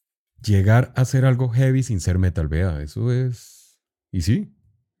 Llegar a hacer algo heavy sin ser metal, vea, eso es... Y sí,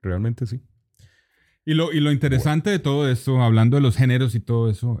 realmente sí. Y lo interesante de todo esto, hablando de los géneros y todo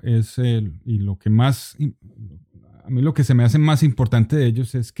eso, es y lo que más... A mí lo que se me hace más importante de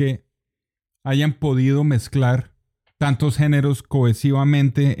ellos es que hayan podido mezclar tantos géneros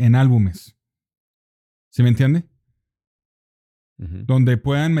cohesivamente en álbumes. ¿Sí me entiende? Uh-huh. Donde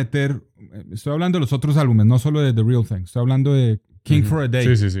puedan meter... Estoy hablando de los otros álbumes, no solo de The Real Thing. Estoy hablando de King for a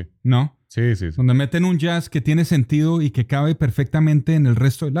Day. Sí. ¿No? Sí. Donde meten un jazz que tiene sentido y que cabe perfectamente en el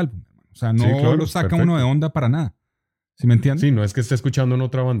resto del álbum. O sea, no lo saca perfecto. uno de onda para nada. ¿Sí me entiende? Sí, no es que esté escuchando en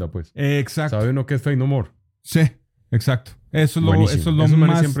otra banda, pues. Exacto. ¿Sabe uno qué es Faith No More? Sí, exacto. Eso es Buenísimo. lo Esos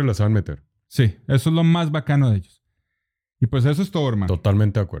manes más... siempre lo saben meter. Sí, eso es lo más bacano de ellos. Y pues eso es todo, hermano.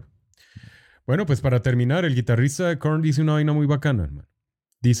 Totalmente de acuerdo. Bueno, pues para terminar, el guitarrista de Korn dice una vaina muy bacana, hermano.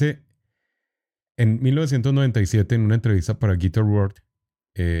 Dice, en 1997, en una entrevista para Guitar World,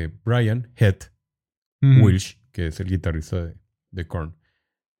 Brian Head Wilsh, que es el guitarrista de Korn,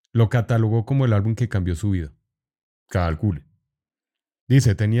 lo catalogó como el álbum que cambió su vida. Calcule.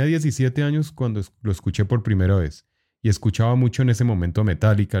 Dice, tenía 17 años cuando lo escuché por primera vez y escuchaba mucho en ese momento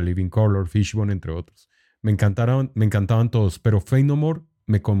Metallica, Living Colour, Fishbone, entre otros. Me encantaban todos, pero Faith No More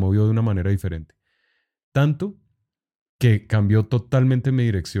me conmovió de una manera diferente. Tanto que cambió totalmente mi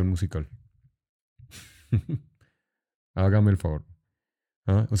dirección musical. Hágame el favor.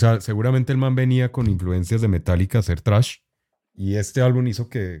 ¿Ah? O sea, seguramente el man venía con influencias de Metallica a hacer thrash y este álbum hizo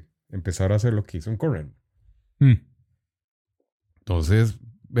que empezara a hacer lo que hizo en Korn. Entonces,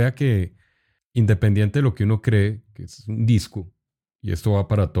 vea que independiente de lo que uno cree que es un disco, y esto va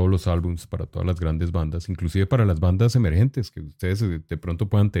para todos los álbums, para todas las grandes bandas, inclusive para las bandas emergentes que ustedes de pronto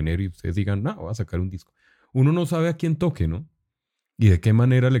puedan tener y ustedes digan, no, voy a sacar un disco. Uno no sabe a quién toque, ¿no? Y de qué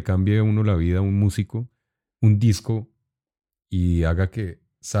manera le cambie a uno la vida a un músico, un disco, y haga que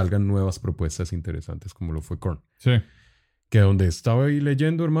salgan nuevas propuestas interesantes como lo fue Korn. Sí. Que donde estaba ahí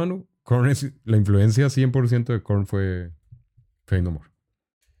leyendo, hermano, la influencia 100% de Korn fue Faith No More.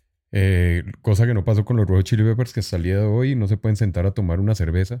 Cosa que no pasó con los Red Hot Chili Peppers, que hasta el día de hoy no se pueden sentar a tomar una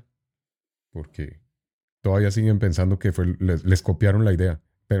cerveza porque todavía siguen pensando que les copiaron la idea.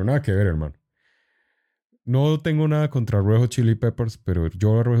 Pero nada que ver, hermano. No tengo nada contra Red Hot Chili Peppers, pero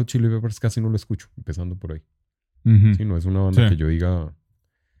yo a Red Hot Chili Peppers casi no lo escucho, empezando por ahí. Sí, no es una banda que yo diga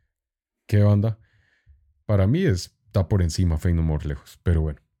 ¿qué banda? Para mí está por encima Faith No More lejos, pero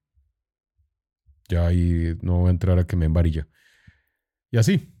bueno. Ya ahí no voy a entrar a que me embarilla. Y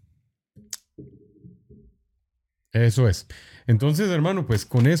así. Eso es. Entonces, hermano, pues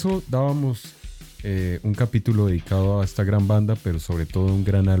con eso dábamos un capítulo dedicado a esta gran banda, pero sobre todo un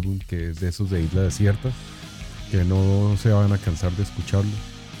gran álbum que es de esos de Isla Desierta, que no se van a cansar de escucharlo.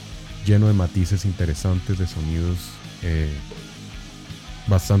 Lleno de matices interesantes, de sonidos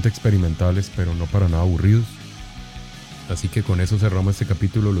bastante experimentales, pero no para nada aburridos. Así que con eso cerramos este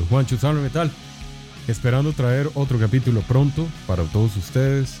capítulo de Los Juanchos Hablan Metal. Esperando traer otro capítulo pronto para todos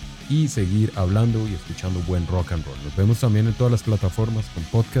ustedes y seguir hablando y escuchando buen rock and roll. Nos vemos también en todas las plataformas con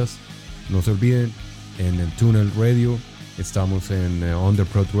podcast. No se olviden, en el Tunnel Radio, estamos en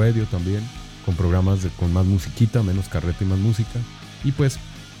Underprod Radio también, con programas con más musiquita, menos carreta y más música. Y pues,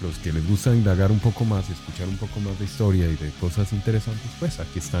 los que les gusta indagar un poco más y escuchar un poco más de historia y de cosas interesantes, pues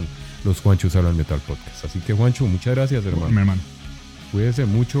aquí están los Juanchos Hablan Metal Podcast. Así que, Juancho, muchas gracias, hermano. Mi hermano. Cuídese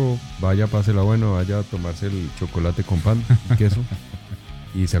mucho, vaya, pásela bueno, vaya a tomarse el chocolate con pan y queso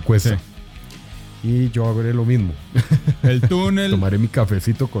y se acuesta. Sí. Y yo haré lo mismo. El túnel. Tomaré mi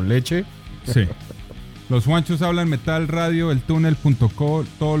cafecito con leche. Sí. Los Juanchos Hablan Metal Radio, eltunnel.co,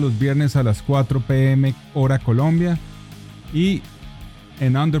 todos los viernes a las 4 p.m. hora Colombia. Y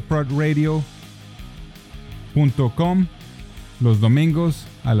en underprodradio.com los domingos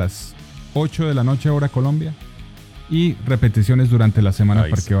a las 8 de la noche hora Colombia y repeticiones durante la semana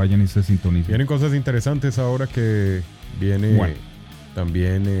para que vayan y se sintonicen. Vienen cosas interesantes ahora que viene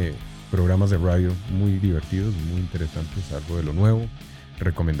también programas de radio muy divertidos, muy interesantes, algo de lo nuevo,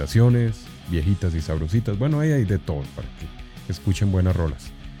 recomendaciones, viejitas y sabrositas. Bueno, ahí hay de todo para que escuchen buenas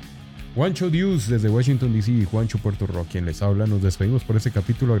rolas. Juancho Dius desde Washington DC y Juancho Puerto Rico, quien les habla. Nos despedimos por este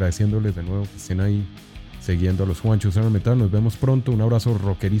capítulo agradeciéndoles de nuevo que estén ahí siguiendo a los Juanchos Hablan Metal. Nos vemos pronto. Un abrazo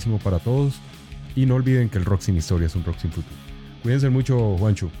rockerísimo para todos. Y no olviden que el rock sin historia es un rock sin futuro. Cuídense mucho,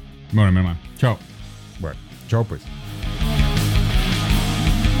 Juancho. Bueno, mi hermano. Chao. Bueno, chao pues.